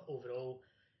poor overall.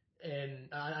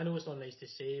 I know it's not nice to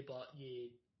say, but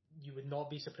you would not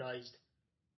be surprised,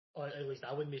 or at least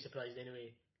I wouldn't be surprised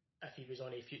anyway, if he was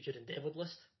on a future Endeavoured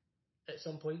list at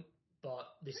some point. But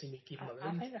they seem to keep him I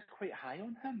around, think they're quite high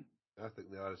on him. I think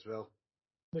they are as well.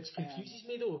 which confuses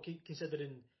me though,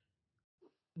 considering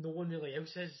no one really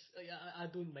else is. Like, I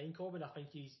don't mind Corbin. I think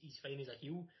he's fine as a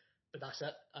heel, but that's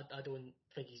it. I don't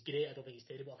think he's great. I don't think he's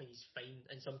terrible. I think he's fine.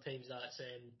 And sometimes that's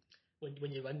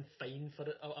when you're in fine for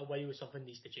a while, something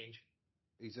needs to change.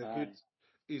 He's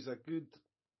a good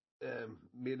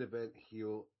main event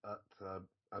heel at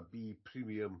a B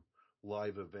premium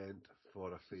live event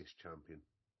for a face champion.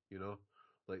 You know,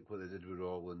 like what they did with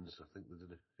Rollins. I think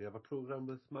they have a program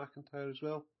with McIntyre as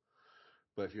well.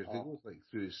 But if you're to go like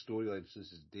through his storyline since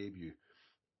his debut,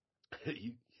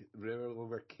 you remember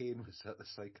where Kane was at the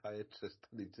psychiatrist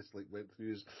and he just like went through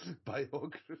his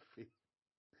biography.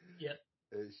 Yeah.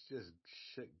 It's just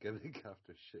shit gimmick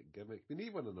after shit gimmick. I mean, he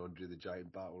won an Andre the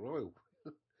Giant Battle Royal.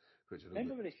 Which I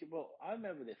remember when I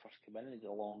remember when they first came in and he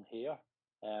had long hair,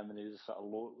 and he was sort of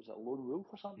was it a lone wolf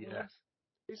or something? Yeah.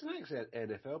 He's an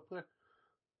ex-NFL player.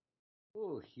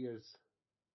 Oh, here's...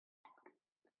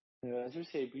 As we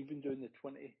say, we've been doing the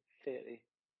 2030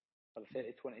 or the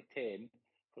 30-20-10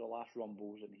 for the last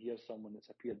Rumbles, and here's someone that's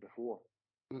appeared before.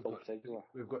 Dolph Ziggler.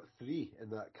 We've got 3 in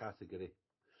that category.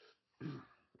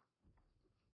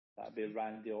 That'd be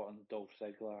Randy Orton, Dolph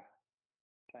Ziggler.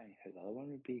 I can't think who the other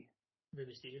one would be.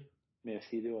 Mysterio.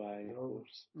 Mysterio, of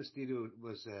course. Mysterio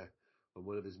was on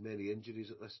one of his many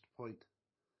injuries at this point.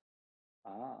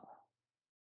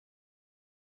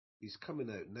 He's coming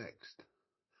out next.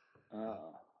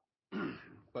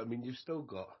 But I mean, you've still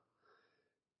got...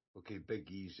 Okay, Big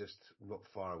E's just not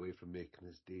far away from making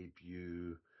his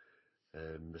debut.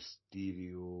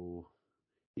 Mysterio.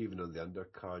 Even on the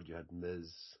undercard, you had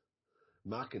Miz.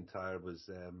 McIntyre was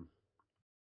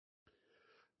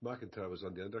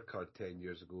on the undercard 10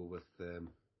 years ago with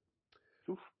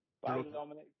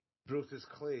Dominic. Brodus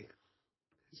Clay.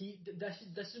 See,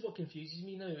 this is what confuses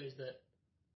me now, is that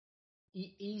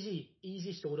easy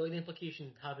storyline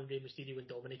implication having Rey Mysterio and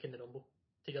Dominic in the Rumble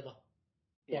together.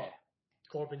 Yeah. But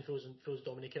Corbin throws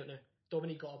Dominic out now.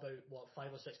 Dominic got about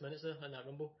 5 or 6 minutes there in that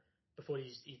Rumble before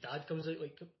his dad comes out.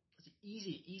 Like, it's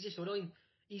easy storyline,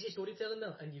 easy storytelling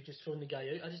there, and you've just thrown the guy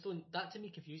out. I just don't. That to me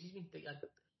confuses me. Like,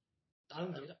 I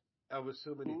don't get it. There was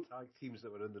so many tag teams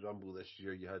that were in the Rumble this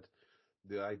year. You had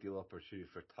the ideal opportunity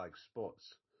for tag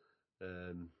spots.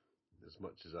 As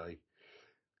much as I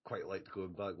quite liked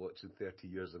going back watching 30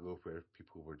 years ago where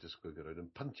people were just going around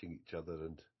and punching each other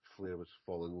and Flair was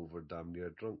falling over damn near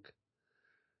drunk.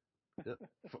 Yep.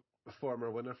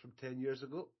 Former winner from 10 years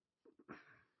ago.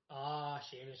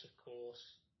 Sheamus, of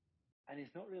course. And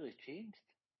he's not really changed.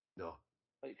 No.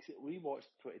 Like, we watched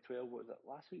 2012, what was it,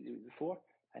 last week, the week before,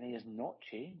 and he has not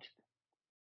changed.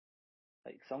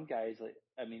 Like, some guys, like,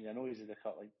 I mean, I know he's a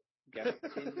cut, like, gimmick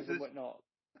changes and whatnot.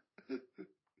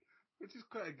 Which is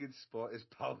quite a good spot. His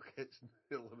pal gets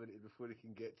eliminated before he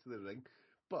can get to the ring.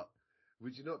 But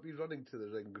would you not be running to the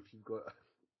ring if you've got...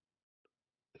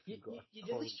 You'd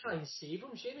at least try and save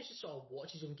him. Sheamus just sort of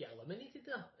watches him get eliminated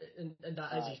there, and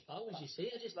that is his pal, as you say.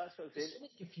 That's what I'm saying. There's so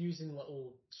many confusing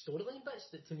little storyline bits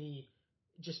that to me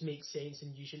just make sense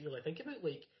and you shouldn't really think about.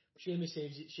 Like, Sheamus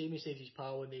saves his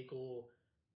pal and they go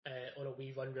on a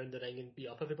wee run round the ring and beat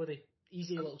up everybody.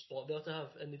 Easy little spot there to have,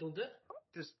 and they don't do it.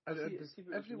 Does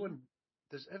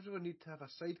Does everyone need to have a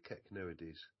sidekick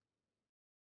nowadays?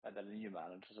 And they're the new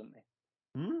managers, aren't they?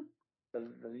 Hmm?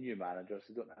 They're the new managers.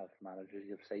 They don't have managers,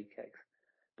 you have sidekicks.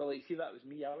 But like, see, that was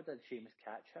me. I would have Sheamus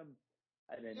catch him,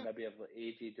 and then maybe have like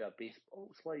AJ do a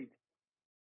baseball slide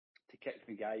to kick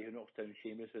the guy who knocks down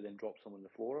Sheamus, who then drops him on the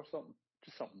floor or something.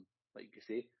 Just something, like you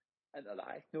say, into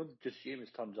that. You know, just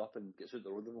Sheamus turns up and gets out the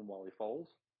road of him while he falls.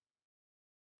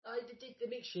 They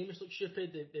make Sheamus look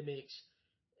stupid. It makes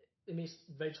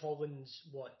Ridge Holland's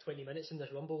 20 minutes in this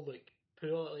Rumble look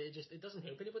poor. Like, it doesn't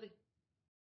help anybody.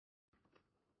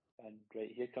 And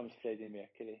right, here comes Freddie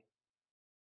Mercury.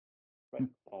 Right,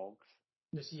 Boggs.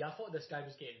 Now, see, I thought this guy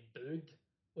was getting booed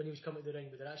when he was coming to the ring,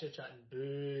 but they're actually chatting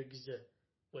boogs,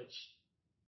 which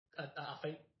I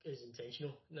think is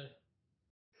intentional now.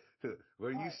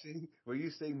 Were you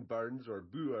saying Burns or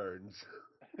Boo Earns?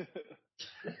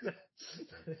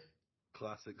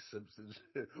 Classic Simpsons.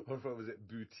 Or what was it,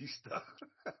 Bootista?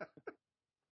 But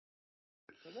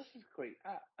this is quite.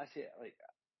 I say like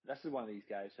this is one of these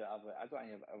guys who I don't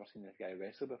think I've ever seen this guy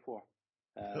wrestle before.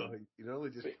 He normally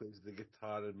just plays the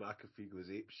guitar and McAfee goes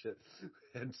apeshit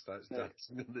and starts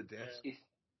dancing on the desk.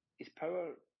 His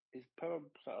power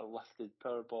sort of lifted,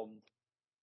 power bombed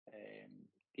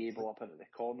Gable up into the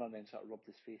corner and then sort of rubbed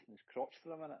his face in his crotch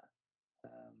for a minute.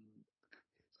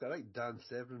 It's got like Dan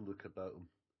Severn look about him,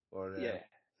 or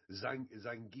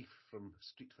Zangief from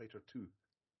Street Fighter 2.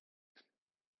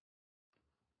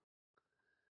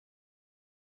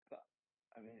 But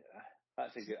I mean,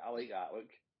 that's a good. I like that look.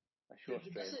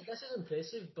 This is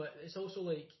impressive, but it's also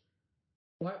like,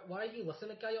 why are you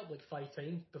lifting a guy up like 5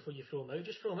 times before you throw him out?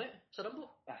 Just throw him out. It's a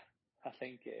Rumble. I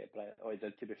think Brian. Oh, he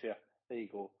did. To be fair, there you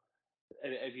go.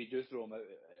 If you do throw him out,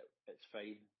 it's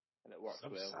fine and it works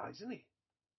well. Size, isn't he?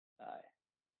 Aye.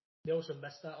 They also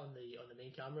missed that on the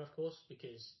main camera, of course,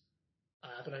 because I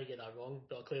don't know how you get that wrong,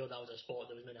 but clearly that was a spot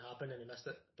that was meant to happen and they missed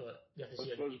it. But you have to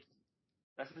see it.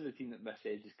 This is the team that missed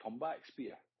Edge's comeback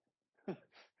spear.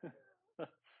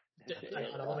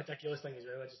 Another ridiculous thing as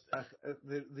well.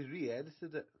 They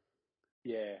re-edited it.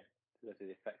 Yeah,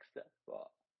 they fixed it, but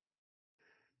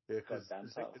yeah, because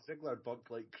Ziggler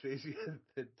bumped like crazy and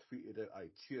then tweeted out, "I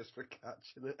cheers for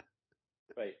catching it."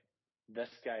 Right, this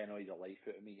guy annoyed the life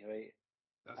out of me. Right,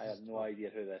 I have no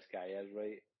idea who this guy is.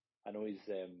 Right, I know he's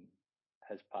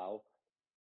his pal,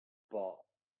 but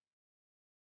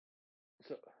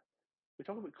so we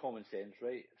talk about common sense,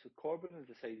 right? So Corbin has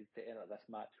decided to enter this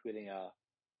match wearing a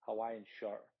Hawaiian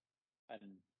shirt and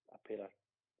a pair of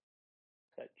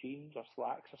jeans or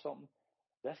slacks or something.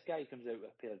 This guy comes out with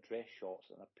a pair of dress shorts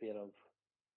and a pair of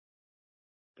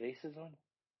braces on.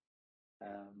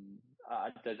 I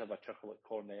did have a chuckle at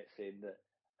Cornette saying that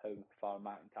how far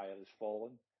McIntyre has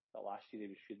fallen. That last year he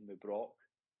was feuding with Brock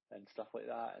and stuff like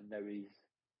that, and now he's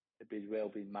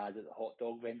been mad at the hot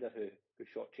dog vendor who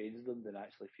shortchanged them than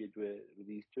actually feud with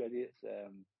these two idiots.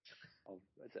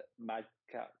 Is it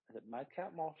Madcap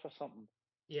Moss or something?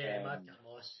 Yeah, Madcap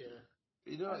Moss. Yeah.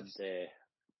 You know, and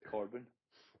Corbin.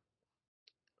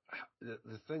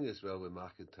 The thing as well with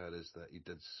McIntyre is that he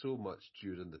did so much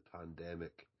during the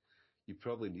pandemic. You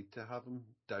probably need to have him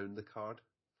down the card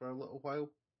for a little while.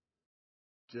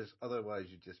 Just otherwise,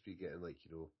 you'd just be getting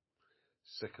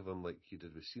sick of him like you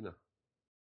did with Cena.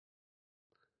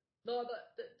 No,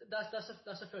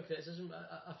 that's a fair criticism.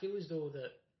 I feel as though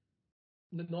that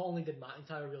not only did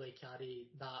McIntyre really carry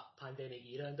that pandemic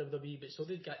era in WWE, but so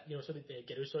did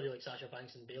the girl story like Sasha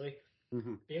Banks and Bayley.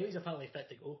 Mm-hmm. Bayley's apparently fit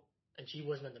to go, and she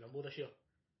wasn't in the Rumble this year.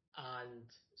 And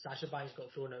Sasha Banks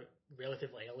got thrown out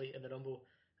relatively early in the Rumble,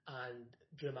 and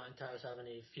Drew McIntyre's having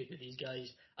a feud with these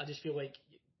guys. I just feel like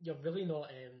you're really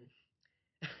not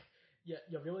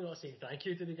you're really not saying thank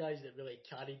you to the guys that really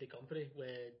carried the company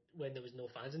when there was no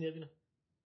fans in the arena.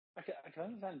 I can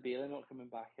understand Bayley not coming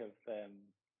back if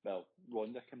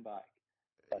Ronda came back.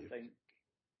 I think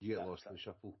you get lost in the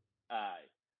shuffle. Aye,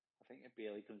 I think if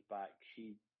Bayley comes back,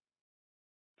 she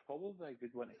probably a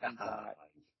good one to come back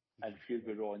and feud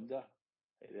with Ronda.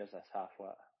 There's this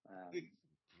half-wit.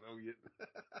 Brilliant.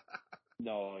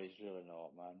 No, he's really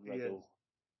not, man. Riddle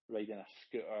riding a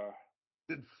scooter,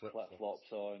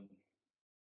 flip-flops on.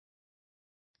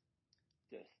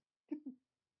 Just,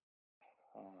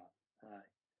 aye.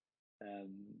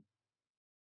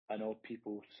 I know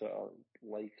people sort of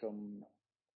like him.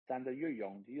 Sander, you're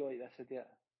young. Do you like this idea?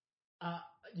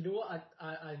 You know what?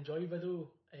 I enjoy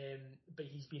Riddle, but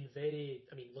he's been very.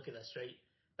 I mean, look at this, right?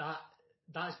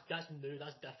 That's new.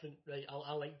 That's different, right?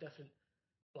 I like different,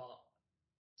 but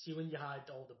see when you had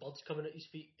all the birds coming at his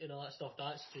feet and all that stuff.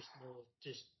 That's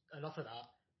just enough of that.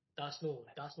 That's no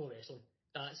wrestling.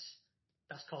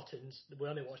 That's cartoons. We're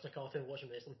only watching a cartoon, watching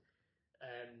wrestling.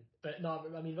 But no,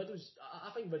 I mean Riddle's.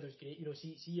 I think Riddle's great. You know,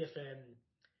 see if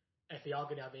they are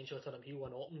going to eventually turn him heel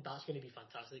on Orton, that's going to be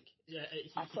fantastic. Yeah,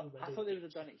 I thought they would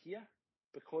have done it here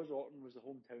because Orton was the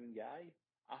hometown guy.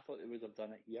 I thought they would have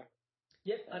done it here.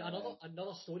 Yeah,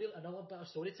 another story, another bit of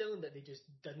storytelling that they just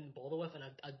didn't bother with, and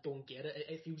I don't get it.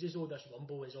 It feels as though this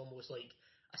Rumble is almost like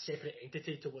a separate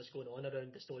entity to what's going on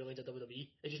around the storylines of WWE.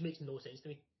 It just makes no sense to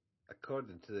me.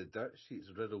 According to the dirt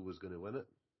sheets, Riddle was going to win it.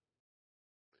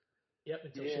 Yep,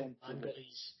 until some man got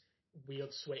his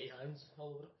weird sweaty hands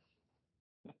all over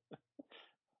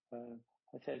it.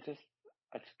 I just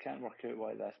can't work out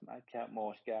why this Cat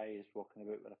Moss guy is walking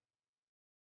about with a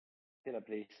pair of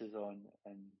braces on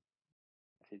and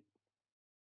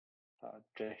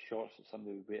dress shorts that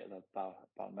somebody would wear at a bar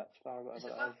mitzvah or whatever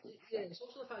it is. It's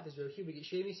also the fact as well, here we get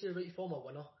Sheamus here, right, former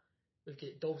winner. We've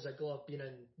got Dolph Ziggler being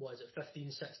in,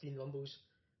 15, 16 Rumbles.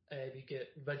 We get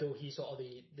Riddle, he's sort of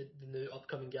the new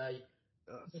upcoming guy.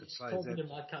 It's Corbin and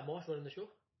Madcap Moss running the show.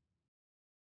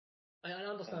 I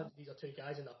understand these are two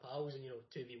guys and they're pals and,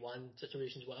 2v1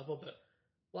 situations, whatever, but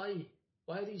why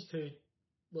are these two,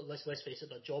 let's face it,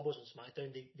 they're jobbers on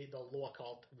SmackDown, they're lower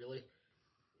card, really.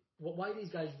 Why are these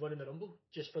guys running the Rumble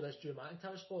just for this Drew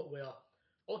McIntyre spot where,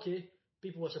 okay,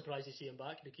 people were surprised to see him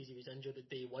back because he was injured at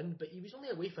day one, but he was only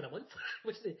away for a month.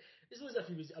 It's not as if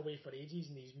he was away for ages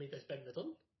and he's made this big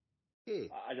return. Hey,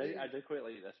 I did quite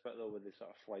like this bit though with the sort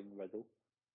of flying Riddle.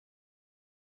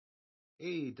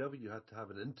 AEW had to have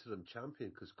an interim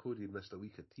champion because Cody missed a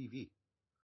week of TV.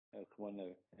 Oh, come on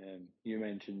now. You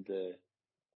mentioned the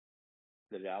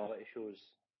reality shows.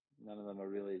 None of them are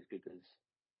really as good as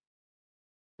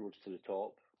Road to the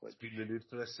Top. It's been renewed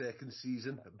for a second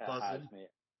season. Has, mate.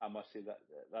 I must say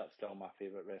that's still my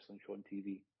favourite wrestling show on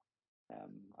TV.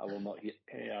 I will not hear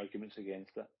any arguments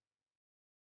against it.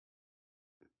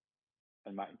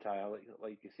 And McIntyre,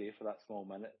 like you say, for that small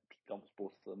minute, dumps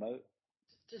both of them out.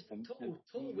 Just total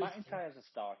McIntyre's a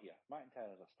star here.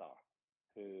 McIntyre is a star.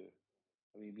 Who,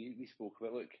 I mean, we spoke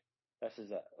about. Look, this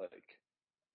is it. Like,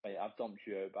 right, I've dumped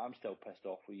you out, but I'm still pissed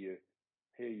off with you.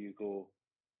 Here you go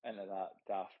into that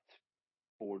daft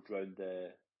board round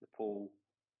the pole.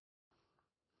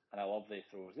 And I love the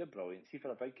throws. They're brilliant. See,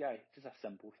 for a big guy, it's just a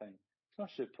simple thing. It's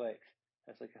not a suplex.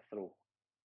 It's like a throw.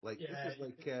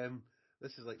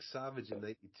 This is like Savage in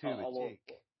 '92 with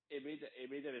Jake. He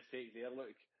made a mistake there.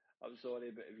 Look, I'm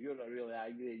sorry, but if you're not really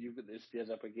angry and you've got the stairs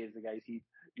up against the guy's head,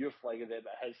 you're flying them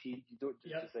at his head. You don't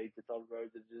just decide to turn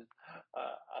around and just.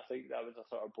 I think that was a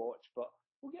sort of botch, but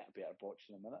we'll get a better botch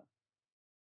in a minute.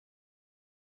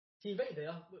 See, right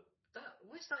there,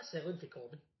 what's that selling for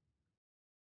Corbin?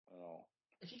 Oh.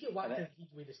 If you get whacked in the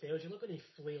head with the stairs, you're not going to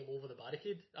flail over the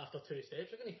barricade after 2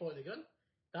 steps. You're going to fall at the gun.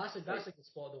 That's a good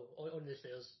spot though, on the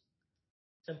stairs.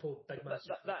 Simple big man.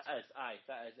 That is,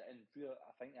 and really,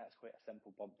 I think that's quite a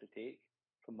simple bump to take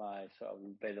from my sort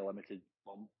of very limited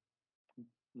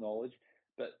knowledge.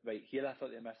 But right here, I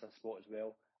thought they missed a spot as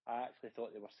well. I actually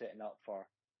thought they were setting up for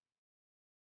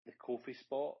the Kofi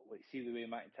spot. Like, see the way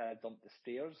McIntyre dumped the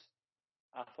stairs.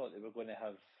 I thought they were going to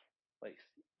have like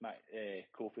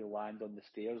Kofi land on the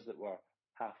stairs that were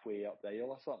halfway up the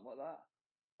aisle or something like that.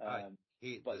 I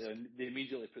hate but this. They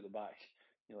immediately put them back.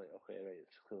 You're like, okay, right,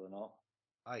 it's clearly not.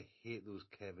 I hate those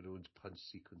Kevin Owens punch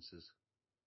sequences.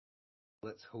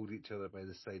 Let's hold each other by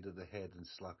the side of the head and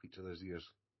slap each other's ears.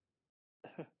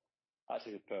 That's a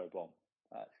good power bomb.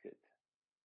 That's good.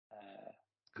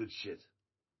 Good shit.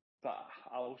 But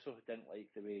I also didn't like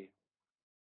the way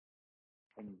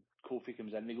when Kofi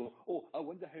comes in, they go, oh, I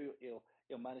wonder how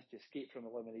he'll manage to escape from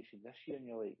elimination this year. And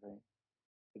you're like, right,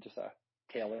 they're just sort of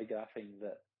telegraphing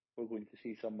that we're going to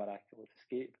see some miraculous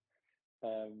escape.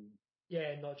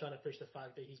 Yeah, not trying to push the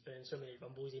fact that he's been in so many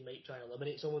Rumbles, he might try and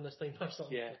eliminate someone this time or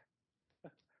something. Yeah.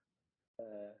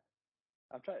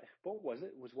 I'm trying. What was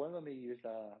it? Was one of them he used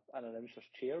an announcer's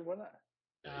chair, wasn't it?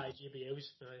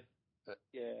 JBL's. Aye.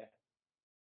 Yeah.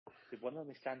 Did one of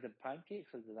them stand in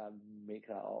pancakes, or did I make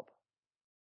that up?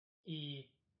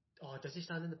 Does he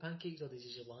stand in the pancakes, or does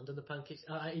he just land on the pancakes?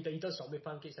 He does something with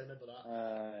pancakes. I remember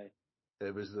that.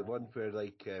 It was the one where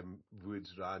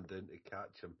Woods ran down to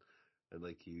catch him, and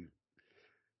he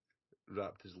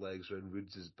wrapped his legs around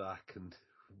Woods' back, and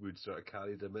Woods sort of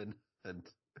carried him in. And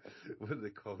one of the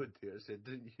commentators said,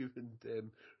 "Didn't you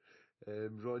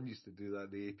and Ron used to do that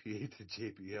in the APA to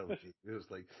JBL?" It was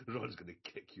like, Ron's going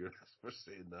to kick your ass for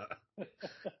saying that.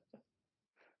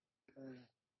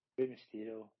 Rey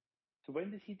Mysterio. So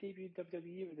when did he debut in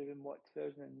WWE? It would have been, what,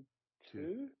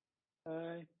 2002?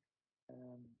 Aye.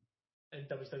 And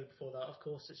WWE before that, of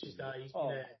course. It's just that he's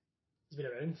been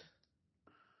around.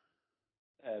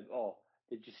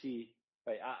 Did you see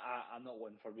Right, I'm not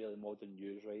one for really modern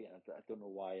news, right? And I don't know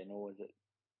why. I know, is it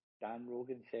Dan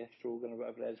Rogan, Seth Rogan, or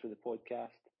whatever it is with the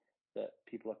podcast, that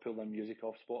people are pulling their music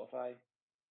off Spotify?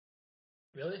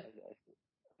 Really?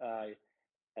 Aye.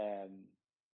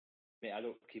 Mate, I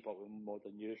don't keep up with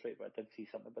modern news, right? But I did see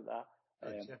something about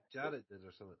that. Jeff Jarrett did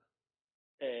or something.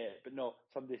 But no,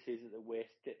 somebody says that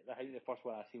I think the first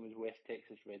one I seen was West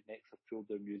Texas Rednecks have pulled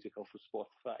their music off of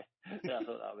Spotify. So I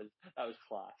thought that was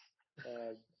class.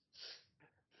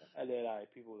 And then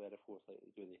people then of course like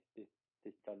they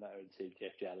turn that out and say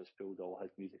Jeff Jarrett's pulled all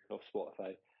his music off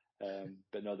Spotify.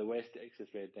 But no, the West Texas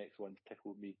Rednecks ones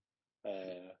tickled me.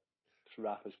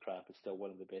 Rapper's Crap is still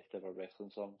one of the best ever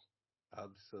wrestling songs.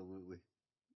 Absolutely.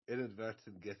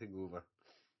 Inadvertent getting over.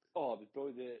 Oh, it was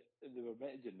probably they were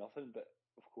meant to do nothing, but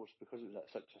of course because it was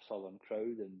at such a southern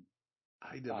crowd and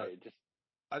I never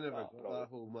got brilliant. that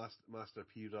whole Master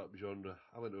P rap genre.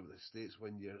 I went over to the States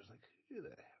one year and I was like,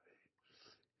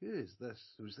 who is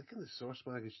this? It was like in the Source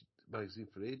magazine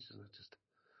for ages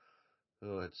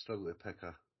and I'd struggle to pick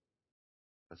a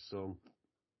song.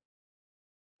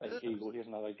 Right, here you go. Here's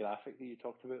another graphic that you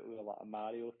talked about with a lot of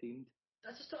Mario themed.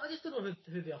 I just don't know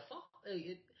who they are for.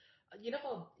 You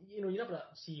never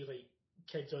see like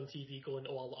kids on TV going,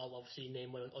 "Oh, I love seeing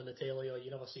them on the telly," or you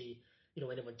never see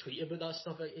anyone tweet about that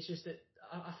stuff. It's just that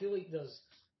I feel like there's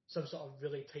some sort of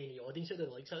really tiny audience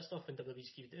that likes that stuff, and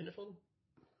WWE's keep doing it for them.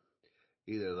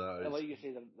 Either that, or And like you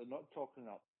say, they're not talking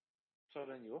up.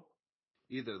 Sorry, you.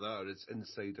 Either that, or it's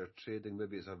insider trading.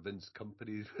 Maybe it's a Vince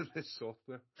company with this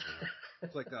software.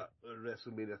 It's like that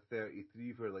WrestleMania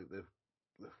 33, where like the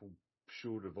whole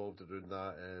show revolved around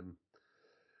that.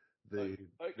 Yeah,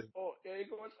 he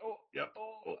goes. Yep.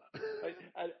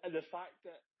 And the fact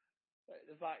that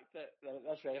this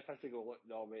ref has to go, look,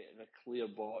 no mate, it's a clear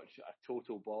botch, a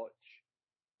total botch.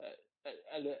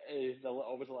 And they'll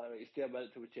obviously like, right, stay a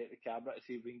minute till we check the camera to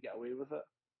see if we can get away with it.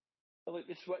 And like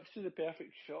they switched to the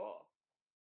perfect shot.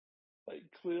 Like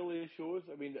clearly shows.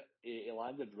 I mean, he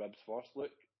landed ribs first.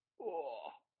 Look,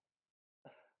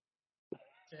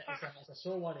 It's a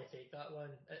so want to take that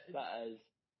one. That is.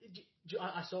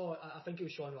 I saw. I think it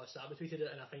was Sean Ross Sabat tweeted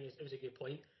it, and I think it was a good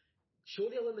point. Show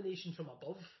the elimination from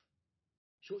above.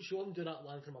 Show him do that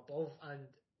land from above, and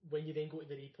when you then go to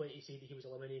the replay to see that he was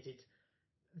eliminated,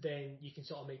 then you can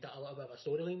sort of make that a little bit of a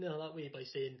storyline there that way by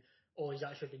saying, "Oh, he's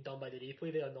actually been done by the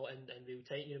replay there, not in real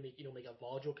time." Make a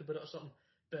VAR joke about it or something.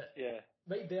 But yeah,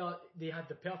 right there, they had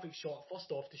the perfect shot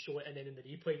first off to show it, and then in the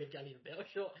replay they've got an even better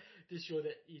shot to show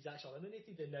that he's actually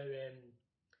eliminated. And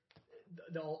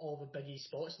now all the biggie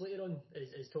spots later on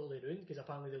is totally ruined because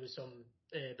apparently there was some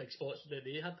big spots that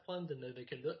they had planned and now they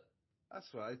couldn't do it.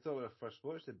 That's what I thought when I first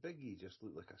watched it. Big E just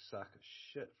looked like a sack of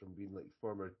shit from being like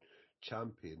former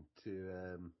champion to.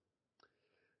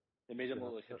 They made him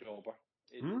look like a jobber.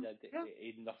 He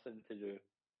had nothing to do.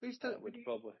 He'd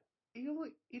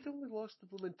only lost the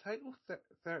blooming title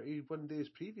 31 days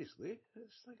previously.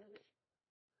 It's like.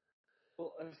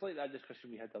 Well, it's like that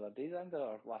discussion we had the other day,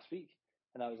 or last week,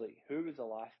 and I was like, who was the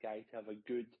last guy to have a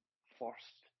good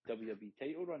first WWE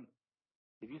title run?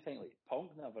 If you think like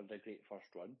Punk never had a great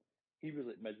first run, he was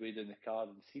like midway down the card,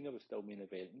 and Cena was still main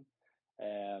eventing.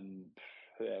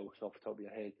 Who else off the top of your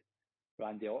head?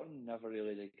 Randy Orton never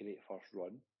really had a great first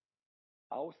run.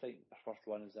 I always think the first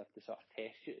run is if to sort of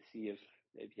test you to see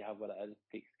if you have what it is it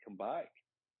takes to come back.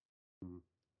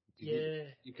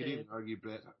 You could even argue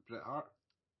Bret Hart.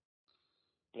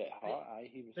 Bret Hart,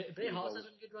 he was. Bret Hart's had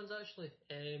some good runs actually.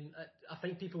 I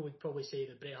think people would probably say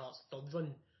that Bret Hart's third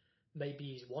run might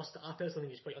be his worst. I personally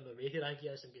think he's quite underrated. I think he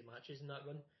has some good matches in that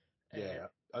run. Yeah,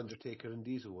 Undertaker and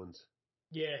Diesel ones.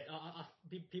 Yeah,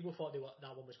 people thought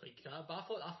that one was quite crap, but I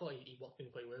thought he worked in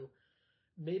quite well.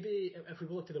 Maybe if we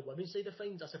look to the women's side of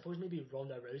things, I suppose maybe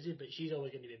Ronda Rousey, but she's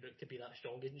always going to be booked to be that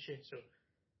strong, isn't she? So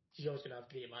she's always going to have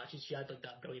great matches. She had like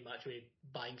that brilliant match with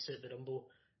Banks at the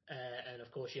Rumble, and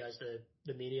of course she has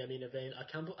the Mania main event. I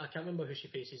can't remember who she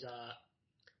faces at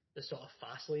the sort of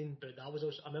fast lane, but that was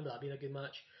also, I remember that being a good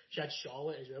match. She had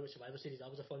Charlotte as well with Survivor Series.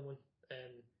 That was a fun one.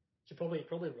 So probably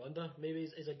Ronda maybe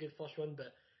is a good first run,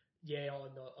 but yeah,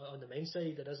 on the men's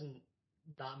side there isn't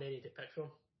that many to pick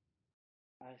from.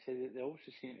 I say they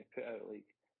also seem to put out like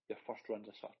your first run's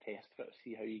a sort of test for it to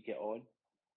see how you get on.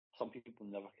 Some people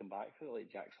never come back for it, like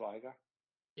Jack Swagger.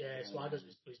 Yeah, Swagger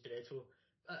was dreadful.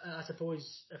 I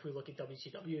suppose if we look at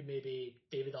WCW, maybe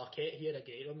David Arquette here, a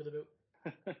great run with the belt.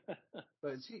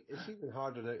 But it's even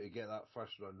harder now to get that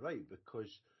first run right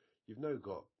because you've now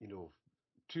got,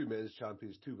 two men's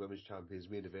champions, two women's champions,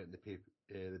 main event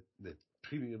in the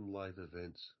premium live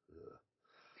events.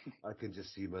 I can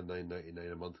just see my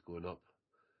 $9.99 a month going up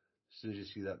as soon as you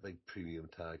see that big premium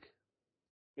tag.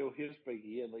 here's Big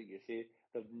E, and like you say,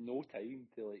 there's no time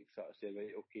to like sort of say,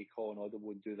 right, okay, Colin Audible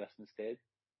would do this instead,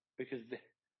 because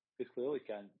they clearly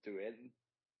can't do anything.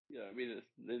 You know what I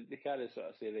mean? They can't sort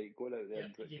of say, right, go out there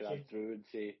and grab Drew and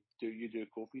say, do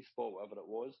Kofi's spot, whatever it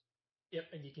was. Yep,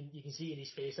 and you can see in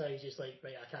his face how he's just like,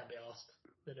 right, I can't be asked.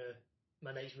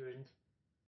 My night's ruined.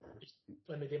 Just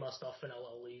let me do my stuff and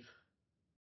I'll leave.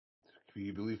 Can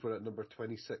you believe we're at number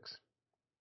 26?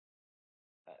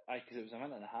 Because it was a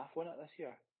minute and a half, wasn't it, this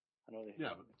year? I know. Yeah,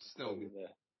 but still,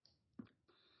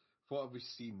 what have we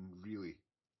seen really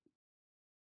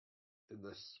in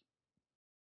this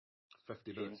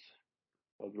 50 minutes?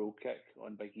 A roll kick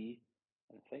on Big E,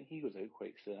 and I think he goes out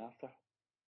quite soon after.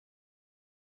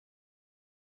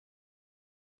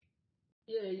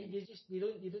 Yeah,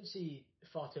 you don't see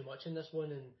far too much in this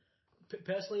one, and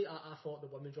personally, I thought the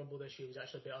women's rumble this year was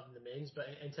actually better than the men's. But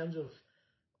in terms of,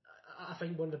 I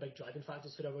think one of the big driving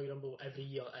factors for the Royal Rumble every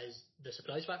year is the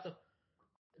surprise factor,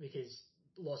 because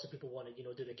lots of people want to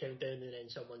do the countdown, and then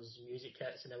someone's music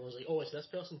hits, and everyone's like, oh, it's this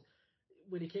person.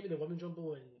 When it came to the women's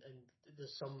rumble and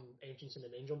there's some entrance in the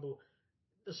men's rumble,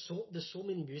 there's so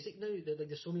many music now.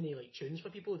 There's so many like tunes for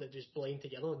people that just blend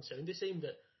together and sound the same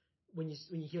that when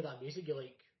you hear that music, you're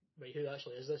like, right, who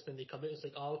actually is this? Then they come out, it's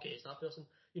like, oh, okay, it's that person.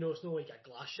 It's not like a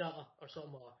glass shatter or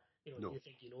something, or No. Do you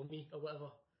think you know me or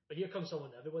whatever? But here comes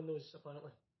someone everyone knows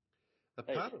apparently.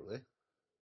 Apparently.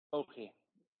 Okay,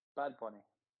 Bad Bunny.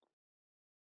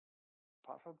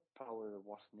 Apart from probably the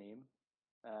worst name,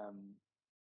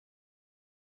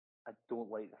 I don't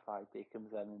like the fact that he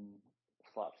comes in and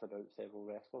slaps about several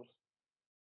wrestlers.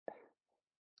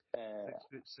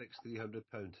 6'6",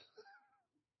 £300.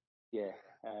 Yeah.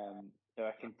 Now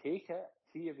I can take it.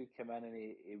 See if he came in and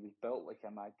he was built like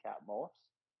a Madcap Moss,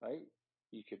 right?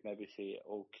 You could maybe say,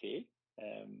 okay,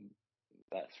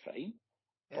 that's fine.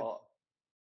 Yeah. But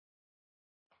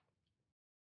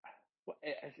what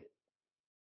is it?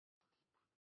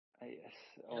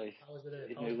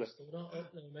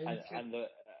 And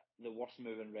the worst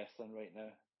move in wrestling right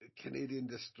now. Canadian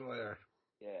Destroyer.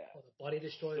 Yeah. Oh, the Body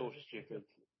Destroyer. So stupid.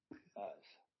 That's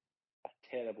a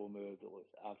terrible move that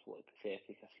looks absolutely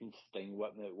pathetic. I've seen Sting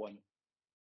whipping out one.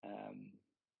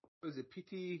 Was it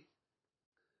PT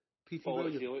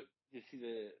Williams? Williams? You see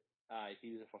he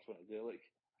was the first one to do it. Like,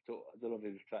 I don't know if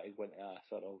he was trying to go into a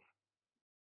sort of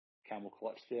camel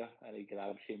clutch there, and he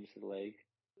grabbed Sheamus to the leg.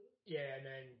 Yeah, and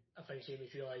then I think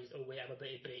Sheamus realised, oh wait, I'm about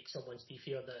to break someone's teeth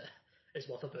here that is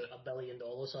worth about $1 billion,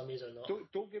 some is or not.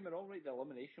 Don't get me wrong, right? The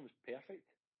elimination was perfect.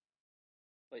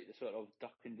 Like the sort of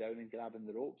ducking down and grabbing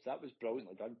the ropes, that was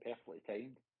brilliantly done, perfectly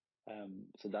timed.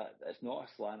 So that it's not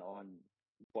a slant on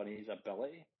Bunny's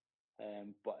ability,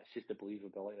 but it's just the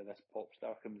believability of this pop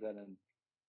star comes in and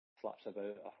slaps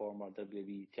about a former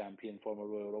WWE champion, former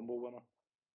Royal Rumble winner.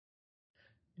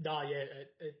 Nah, yeah,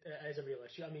 it is a real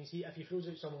issue. I mean, see, if he throws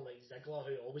out someone like Ziggler,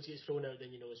 who always gets thrown out,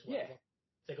 then it's whatever.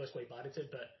 Yeah. Ziggler's quite bad at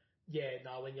it, but yeah,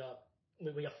 when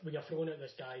you're throwing out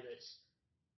this guy that's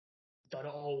done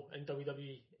it all in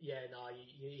WWE,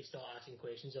 you need to start asking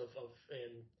questions of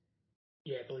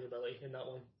believability in that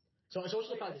one. So it's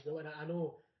also the fact as well, and I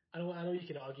know you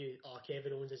can argue,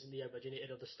 Kevin Owens isn't the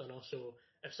originator of the stunner, so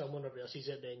if someone reverses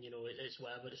it, then it's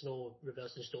whatever. It's no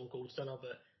reversing Stone Cold stunner,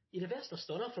 but he reversed the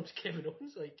stunner from Kevin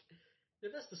Owens. Like,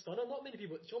 reversed the stunner. Not many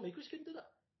people. Shawn Michaels couldn't do that.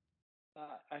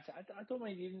 I don't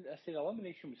mind even. I say the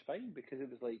elimination was fine because it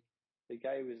was like the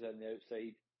guy was on the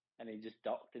outside and he just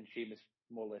ducked and Sheamus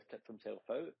more or less tipped himself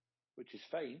out, which is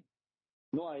fine.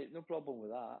 No problem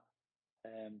with that.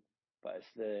 But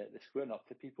it's the squaring up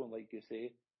to people, and like you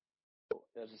say,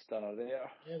 there's a stunner there.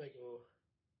 There we go.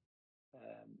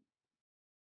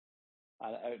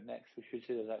 And out next, we should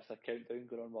say there's actually a countdown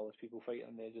going on while there's people fighting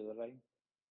on the edge of the ring.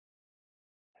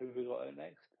 Who have we got out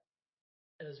next?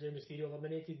 Is Rey Mysterio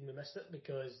eliminated and we missed it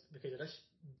because of this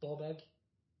Bob Egg?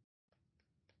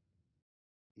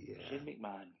 Yeah. Shane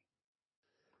McMahon.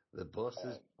 The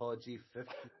boss's podgy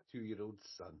 52-year-old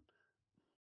son.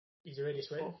 He's already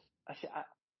sweating. Well,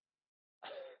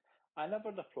 I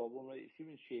never had a problem, right? See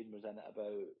when Shane was in it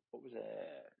about, what was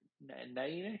it,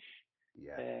 9-ish?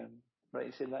 Yeah.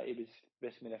 Right, saying that he was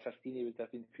WrestleMania 15, he would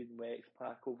have been feuding with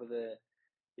X-Pac over the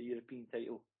European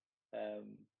title.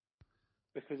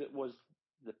 Because it was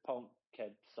the Punk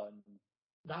kid's son.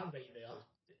 That right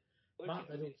there. Matt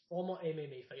Riddle, former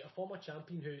MMA fighter, former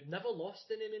champion who never lost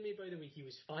in MMA, by the way. He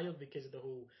was fired because of the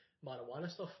whole marijuana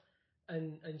stuff.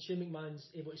 And Shane McMahon's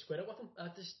able to square it with him.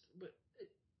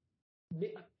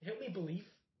 Help me believe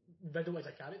Riddle as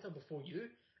a character before you.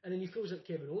 And then he feels like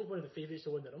Kevin Owens, one of the favourites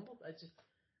to win the Rumble.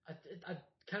 I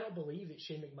cannot believe that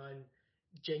Shane McMahon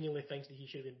genuinely thinks that he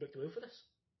should have been booked well for this.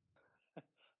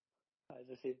 as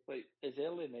I say, like his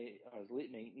late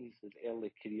 90s, his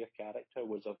early career character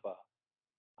was of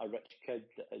a rich kid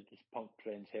that had his punk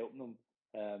friends helping him,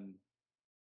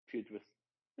 feud with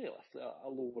realistically a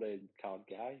lower end card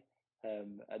guy.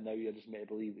 And now you're just meant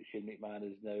to believe that Shane McMahon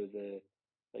is now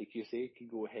like you say, can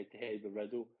go head to head with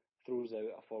Riddle, throws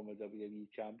out a former WWE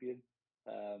champion,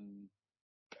 and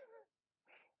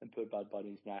put Bad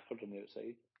Bunny's knackered on the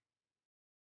outside.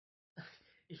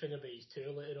 He's thinking about his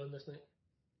tour later on this night.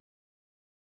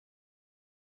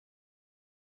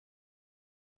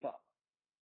 But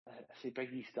I say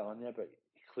Big E's still in there, but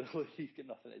clearly he's got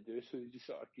nothing to do, so he's just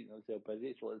sort of keeping himself busy.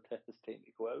 It's like his time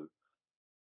to go out.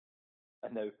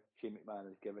 And now Shane McMahon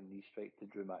has given knee strike to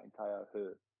Drew McIntyre,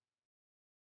 who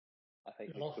I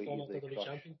think Another quite former easily WWE crush.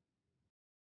 champion.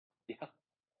 Yeah.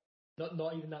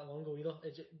 Not even that long ago either.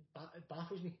 It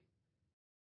baffles me.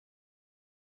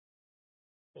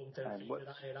 Hometown fever,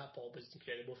 that pop is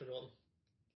incredible for Orton.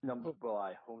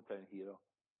 Hometown hero.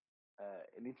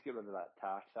 It needs to get rid of that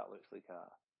tash. That looks like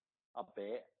a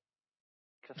bet.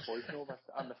 Chris Boyden over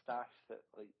a moustache at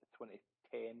like the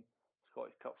 2010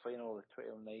 Scottish Cup final, the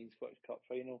 2009 Scottish Cup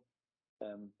final.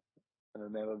 And I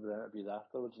remember the interviews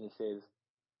afterwards, and he says,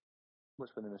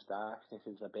 "What's with the moustache?" And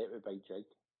he says, "A bet with Big Jig."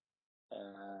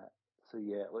 So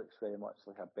yeah, it looks very much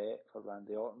like a bet for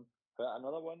Randy Orton. But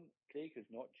another one, Craig, has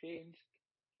not changed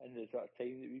in the sort of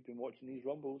time that we've been watching these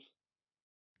Rumbles.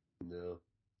 No.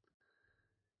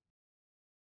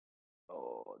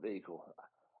 Oh, there you go.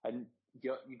 And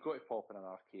you got to pop in an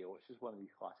RKO. It's just one of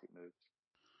these classic moves.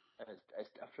 And it's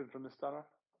different from the stunner.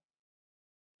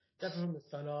 Different from the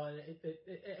stunner, and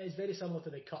it's very similar to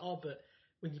the cutter, but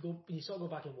when you sort of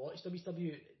go back and watch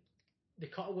WCW, the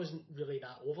cutter wasn't really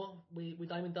that over with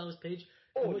Diamond Dallas Page.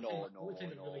 Oh, the no, only time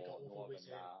it really got over was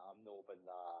I'm not been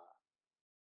that.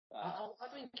 I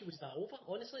think it was that over,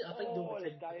 honestly. I think the only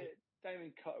time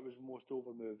Diamond Cutter was the most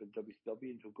over move in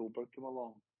WCW until Goldberg came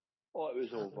along. Oh, it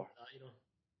was over. That, you know.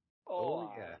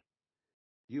 Oh, yeah.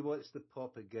 You watch the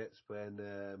pop it gets when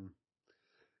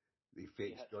he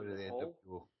fakes joining the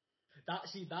NWO. That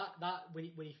when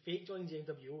he fake joins the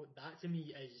NWO, that to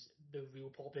me is the real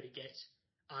pop that he gets.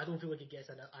 I don't feel like he gets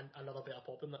another bit of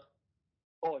pop in that.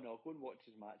 Oh no, go and watch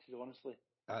his matches, honestly.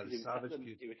 The Savage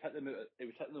feud. He would hit them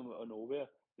out of nowhere,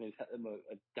 and he would hit them out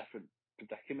of different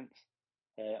predicaments.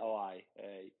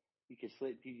 You could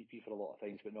slate DDP for a lot of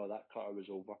things, but no, that cutter was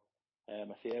over.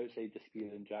 I say outside the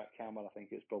spear and jackhammer, I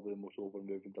think it's probably the most over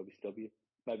move in WCW.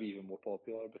 Maybe even more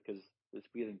popular because the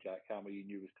spear and jackhammer you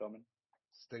knew was coming.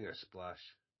 Stinger splash.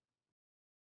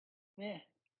 Yeah.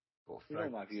 Oh, you know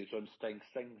my views on Stings.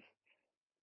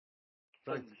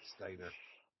 Frankensteiner.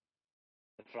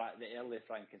 The early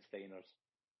Frankensteiners.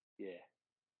 Yeah.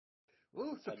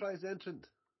 Oh, surprise entrant.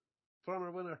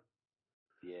 Former winner.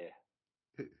 Yeah.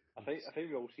 I think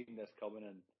we've all seen this coming,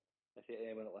 and I think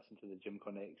anyone that listened to the Jim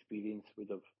Cornette Experience would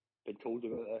have been told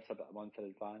about this about a month in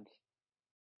advance.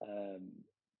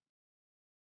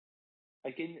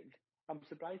 Again, I'm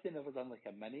surprised they never done like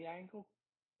a mini angle,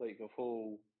 like a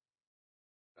whole.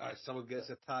 Someone gets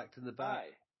attacked in the back.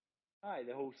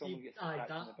 The whole someone gets attacked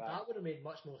in the back. That would have made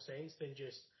much more sense than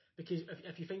just because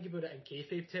if you think about it in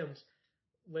kayfabe terms,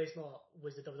 Lesnar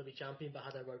was the WWE champion but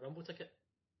had a Royal Rumble ticket.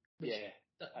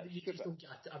 You just don't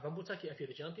get a Rumble ticket if you're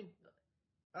the champion.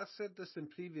 I've said this in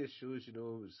previous shows, it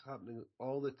was happening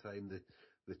all the time.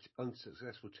 The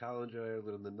unsuccessful challenger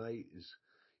earlier in the night is,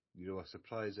 a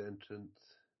surprise entrant.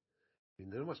 I mean,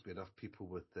 there must be enough people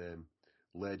with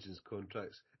Legends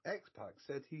contracts. X-Pac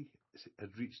said he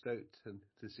had reached out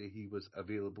to say he was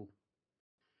available.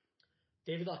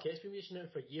 David Arquette's been reaching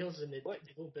out for years and they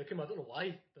don't book him. I don't know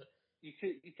why, but you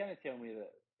kind of tell me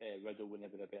that Riddle would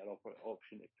have been a better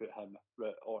option to put him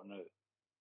Orton out.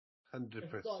 100%.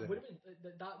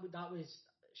 That was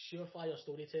surefire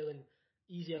storytelling,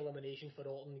 easy elimination for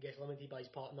Orton. Gets eliminated by his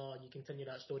partner. You continue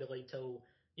that storyline till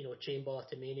Chamber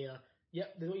to Mania.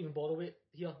 Yep, they don't even bother with it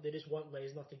here. They just want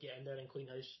Lesnar to get in there and clean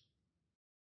house.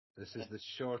 This is the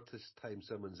shortest time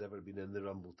someone's ever been in the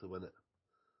Rumble to win it.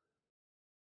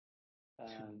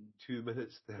 2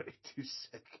 minutes 32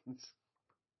 seconds.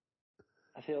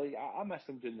 I feel like I miss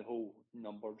them doing the whole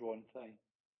number drawing thing.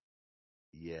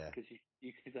 Yeah. Because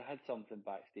you could have had something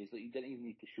backstage. Like, you didn't even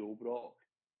need to show Brock.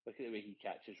 Look at the way he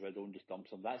catches Riddle and just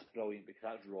dumps him. That's brilliant because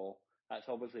that's Raw. That's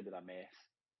obviously been a mess.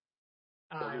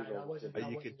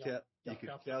 You could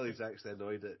tell he's actually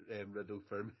annoyed at Riddle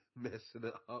for messing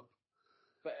it up.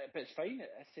 But it's fine.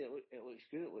 I say it looks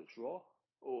good. It looks Raw.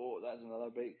 Oh, that's another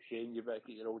break. Shane, you better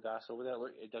get your old ass over there.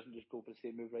 Look, it doesn't just go for the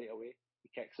same move right away. He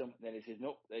kicks him, and then he says,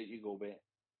 "Nope, there you go, mate."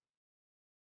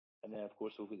 And then, of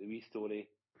course, we've got the wee story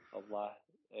of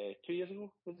 2 years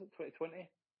ago, was it 2020,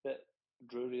 that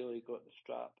Drew really got the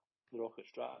rocket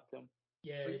strap to him.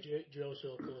 Yeah, Drew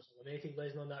also, of course, eliminated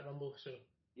Lesnar on that Rumble, so...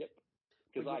 Yep.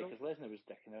 Because Lesnar was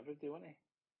dicking everybody, wasn't he?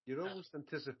 You're almost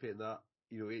anticipating that,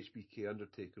 HBK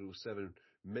Undertaker 07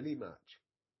 mini match,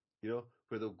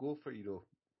 where they'll go for,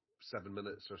 7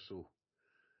 minutes or so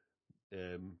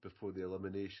before the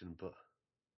elimination, but...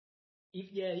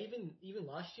 Yeah, even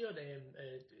last year,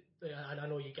 and I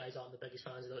know you guys aren't the biggest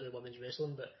fans of the women's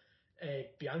wrestling, but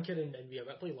Bianca and Rhea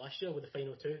Ripley last year with the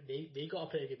final two, they got a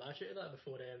pretty good match out of that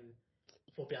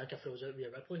before Bianca throws out Rhea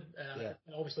Ripley.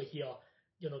 Obviously here,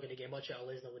 you're not going to get much out of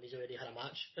Lesnar when he's already had a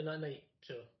match in that night,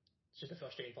 so it's just the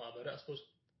frustrating part about it, I suppose.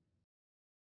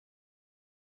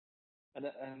 And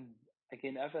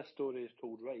again, if this story is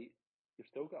told right,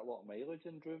 you've still got a lot of mileage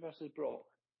in Drew versus Brock.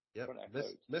 Yep,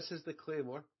 misses the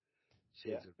Claymore.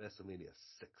 Shades of WrestleMania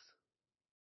 6.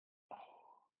 Oh.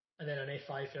 And then an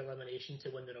F5 for elimination to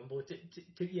win the Rumble.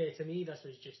 To me, this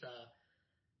was just a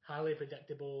highly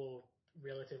predictable,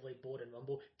 relatively boring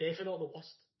Rumble. Definitely not the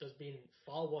worst. There's been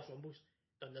far worse Rumbles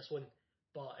than this one.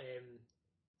 But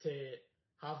to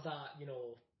have that,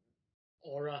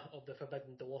 aura of the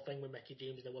Forbidden Door thing with Mickie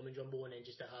James in the Women's Rumble, and then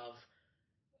just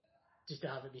to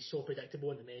have it be so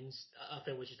predictable in the men's, I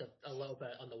felt was just a little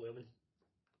bit underwhelming.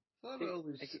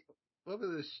 What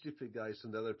about those stupid guys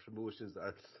from the other promotions that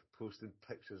are posting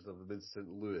pictures of them in St.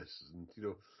 Louis? And,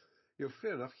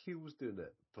 fair enough, heels doing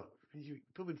it, but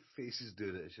when faces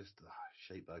doing it, it's just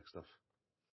shite bag stuff.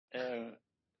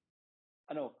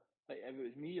 I know, if it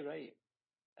was me, right,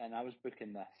 and I was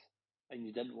booking this, and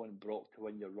you didn't want Brock to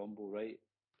win your Rumble, right?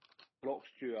 Brock's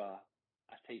due a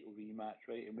title rematch,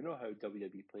 right? And we know how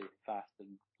WWE play fast and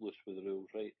loose with the rules,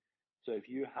 right? So if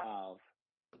you have...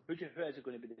 Who is it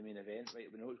going to be the main event, right?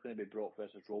 We know it's going to be Brock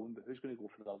versus Roman, but who's going to go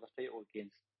for the other title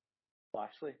against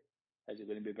Lashley? Is it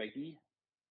going to be Big E?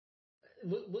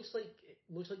 Looks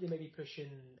like they may be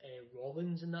pushing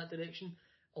Rollins in that direction.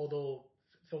 Although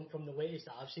from the latest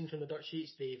I've seen from the dirt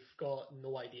sheets, they've got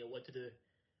no idea what to do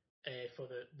for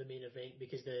the main event,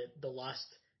 because the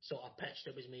last sort of pitch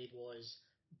that was made was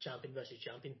champion versus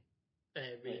champion,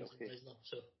 Reigns and Lesnar.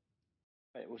 So.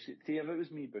 Right, well, see, if it was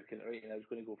me booking it, right, and I was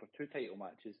going to go for 2 title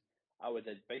matches, I would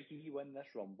have Big E win this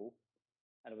Rumble,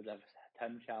 and I would have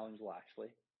Tim challenge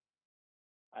Lashley,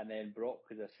 and then Brock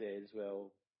could have said,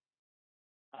 well,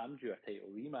 I'm due a title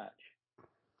rematch.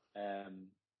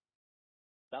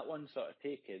 That one's sort of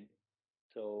taken,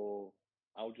 so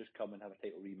I'll just come and have a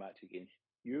title rematch against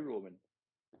you, Roman.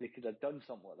 They could have done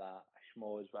something like that, a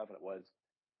schmoz, whatever it was.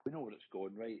 We know where it's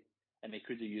going, right? And they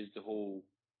could have used the whole...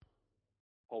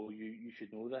 Paul, you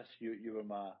should know this. You were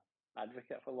my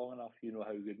advocate for long enough. You know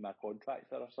how good my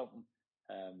contracts are or something.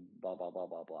 Blah, blah, blah,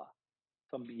 blah, blah.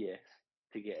 Some BS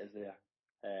to get us there.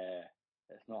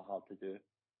 It's not hard to do.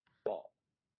 But,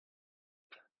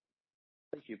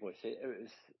 like you boys said,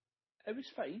 it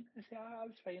was fine. I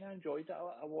was fine. I enjoyed it.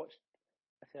 I watched...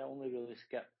 I only really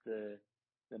skipped the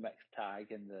mixed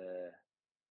tag and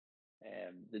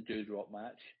the Dude Rock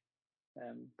match.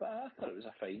 But I thought it was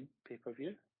a fine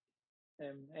pay-per-view.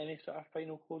 Any sort of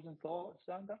final closing thoughts,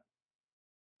 Xander?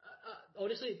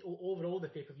 Honestly, overall the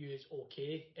pay-per-view is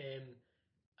okay.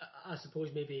 I suppose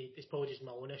maybe it's probably just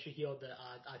my own issue here that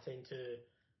I tend to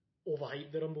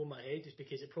overhype the Rumble in my head, just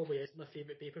because it probably is my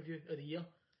favourite pay-per-view of the year.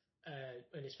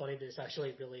 And it's funny that it's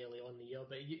actually really early on in the year,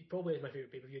 but it probably is my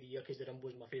favourite pay-per-view of the year because the Rumble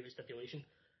is my favourite stipulation.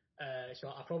 So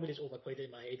I probably just overplayed it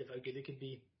in my head of how good it could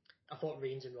be. I thought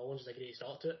Reigns and Rollins was a great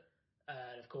start to it.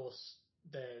 And of course,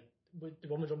 the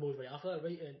Women's Rumble was right after that,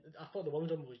 right? And I thought the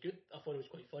Women's Rumble was good. I thought it was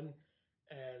quite fun.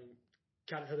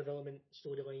 Character development,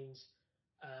 storylines,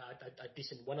 a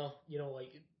decent winner.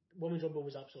 Women's Rumble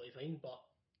was absolutely fine, but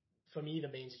for me, the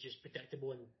men's is just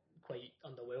predictable and quite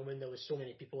underwhelming. There was so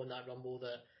many people in that Rumble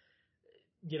that,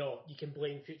 you can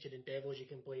blame future endeavours, you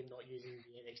can blame not using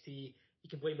the NXT, you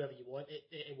can blame whatever you want.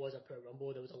 It was a poor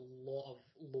Rumble. There was a lot of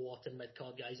lower to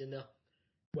mid-card guys in there,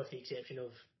 with the exception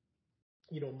of,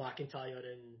 McIntyre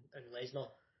and Lesnar.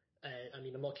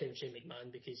 I'm not counting Shane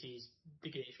McMahon because he's the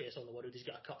greatest wrestler in the world. He's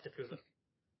got a cup to prove it.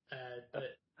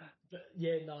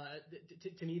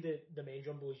 To me, the men's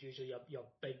Rumble is usually your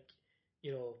big,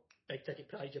 big ticket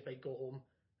prize, your big go home.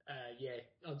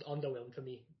 Underwhelmed for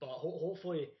me. But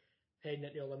hopefully, heading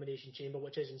into the Elimination Chamber,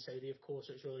 which is in Saudi, of course,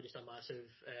 so it's really just a massive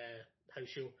house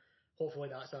show. Hopefully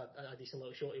that's a decent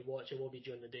little show to watch. It will be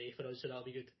during the day for us, so that'll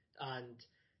be good. And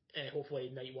hopefully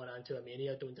night 1 and 2 of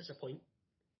Mania don't disappoint.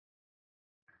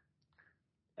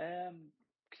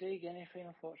 Craig, any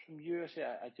final thoughts from you?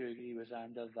 I do agree with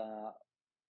Xander that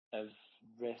if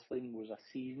wrestling was a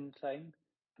season thing,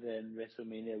 then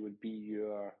WrestleMania would be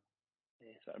your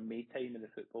sort of May time of the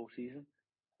football season.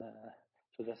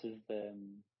 So So this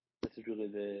is really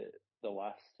the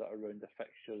last sort of round of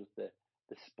fixtures, the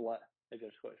split. If you're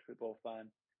a Scottish football fan,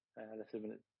 this is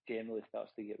when it generally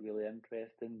starts to get really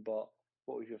interesting. But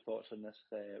what was your thoughts on this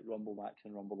Rumble match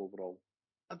and Rumble overall?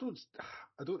 I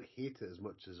don't hate it as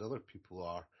much as other people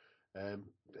are.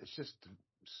 It's just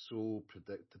so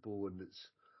predictable, and it's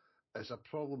a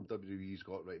problem WWE's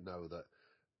got right now that,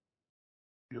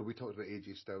 you know, we talked about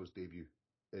AJ Styles' debut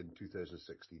in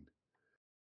 2016.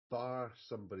 Bar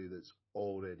somebody that's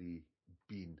already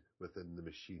been within the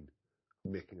machine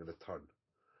making a return,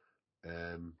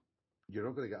 you're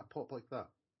not going to get a pop like that.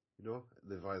 You know,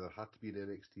 they've either had to be in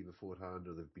NXT beforehand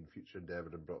or they've been feature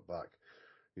endeavoured and brought back.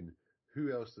 I mean,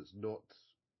 who else that's not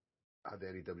had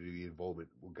any WWE involvement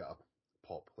will get a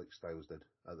pop like Styles did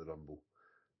at the Rumble?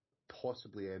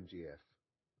 Possibly MJF.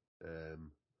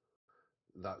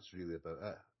 That's really about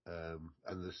it.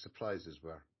 And the surprises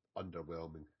were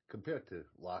underwhelming compared to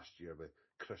last year with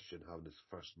Christian having his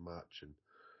first match in,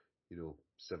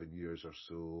 7 years or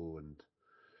so. And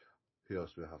who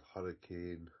else do we have?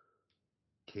 Hurricane,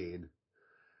 Kane.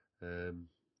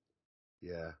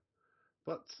 Yeah.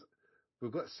 But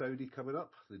we've got Saudi coming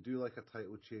up. They do like a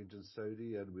title change in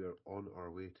Saudi, and we're on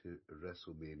our way to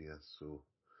WrestleMania. So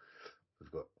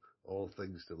we've got all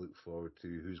things to look forward to.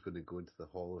 Who's going to go into the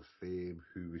Hall of Fame?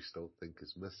 Who we still think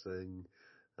is missing?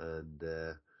 And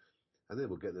then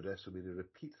we'll get the WrestleMania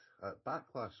repeat at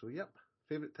Backlash. So, yep,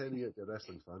 favourite time of year if you're a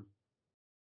wrestling fan.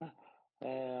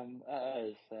 It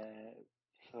is.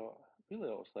 So really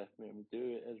all that's left me to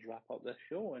do is wrap up this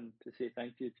show and to say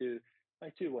thank you to my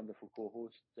two wonderful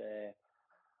co-hosts.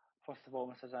 First of all,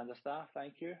 Mr. Xander Staff,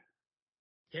 thank you.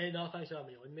 Yeah, no, thanks for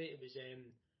having me on, mate. It was,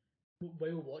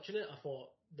 while watching it, I thought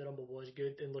the Rumble was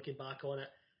good, and looking back on it,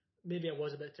 maybe it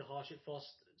was a bit too harsh at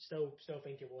first. Still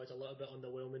think it was a little bit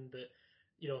underwhelming, but,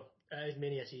 you know, it is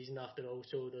many a season after all,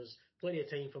 so there's plenty of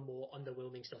time for more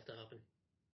underwhelming stuff to happen.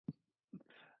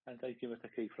 And thank you, Mr.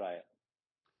 Craig Fryatt.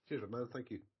 Cheers, man.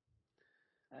 Thank you.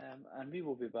 And we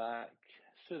will be back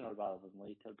sooner rather than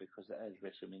later because it is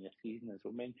WrestleMania season, as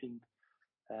we mentioned.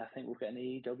 I think we'll get an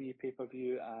AEW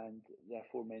pay-per-view and the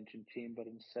aforementioned Chamber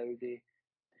in Saudi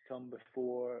to come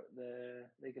before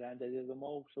the granddaddy of them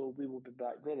all. So we will be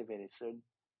back very, very soon.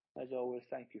 As always,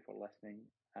 thank you for listening.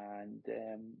 And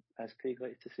as Craig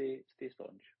likes to say, stay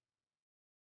staunch.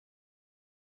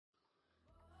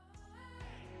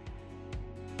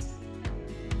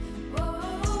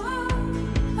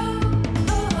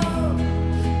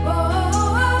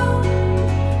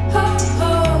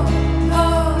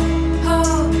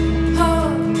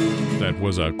 That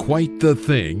was a Quite the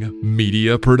Thing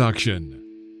media production.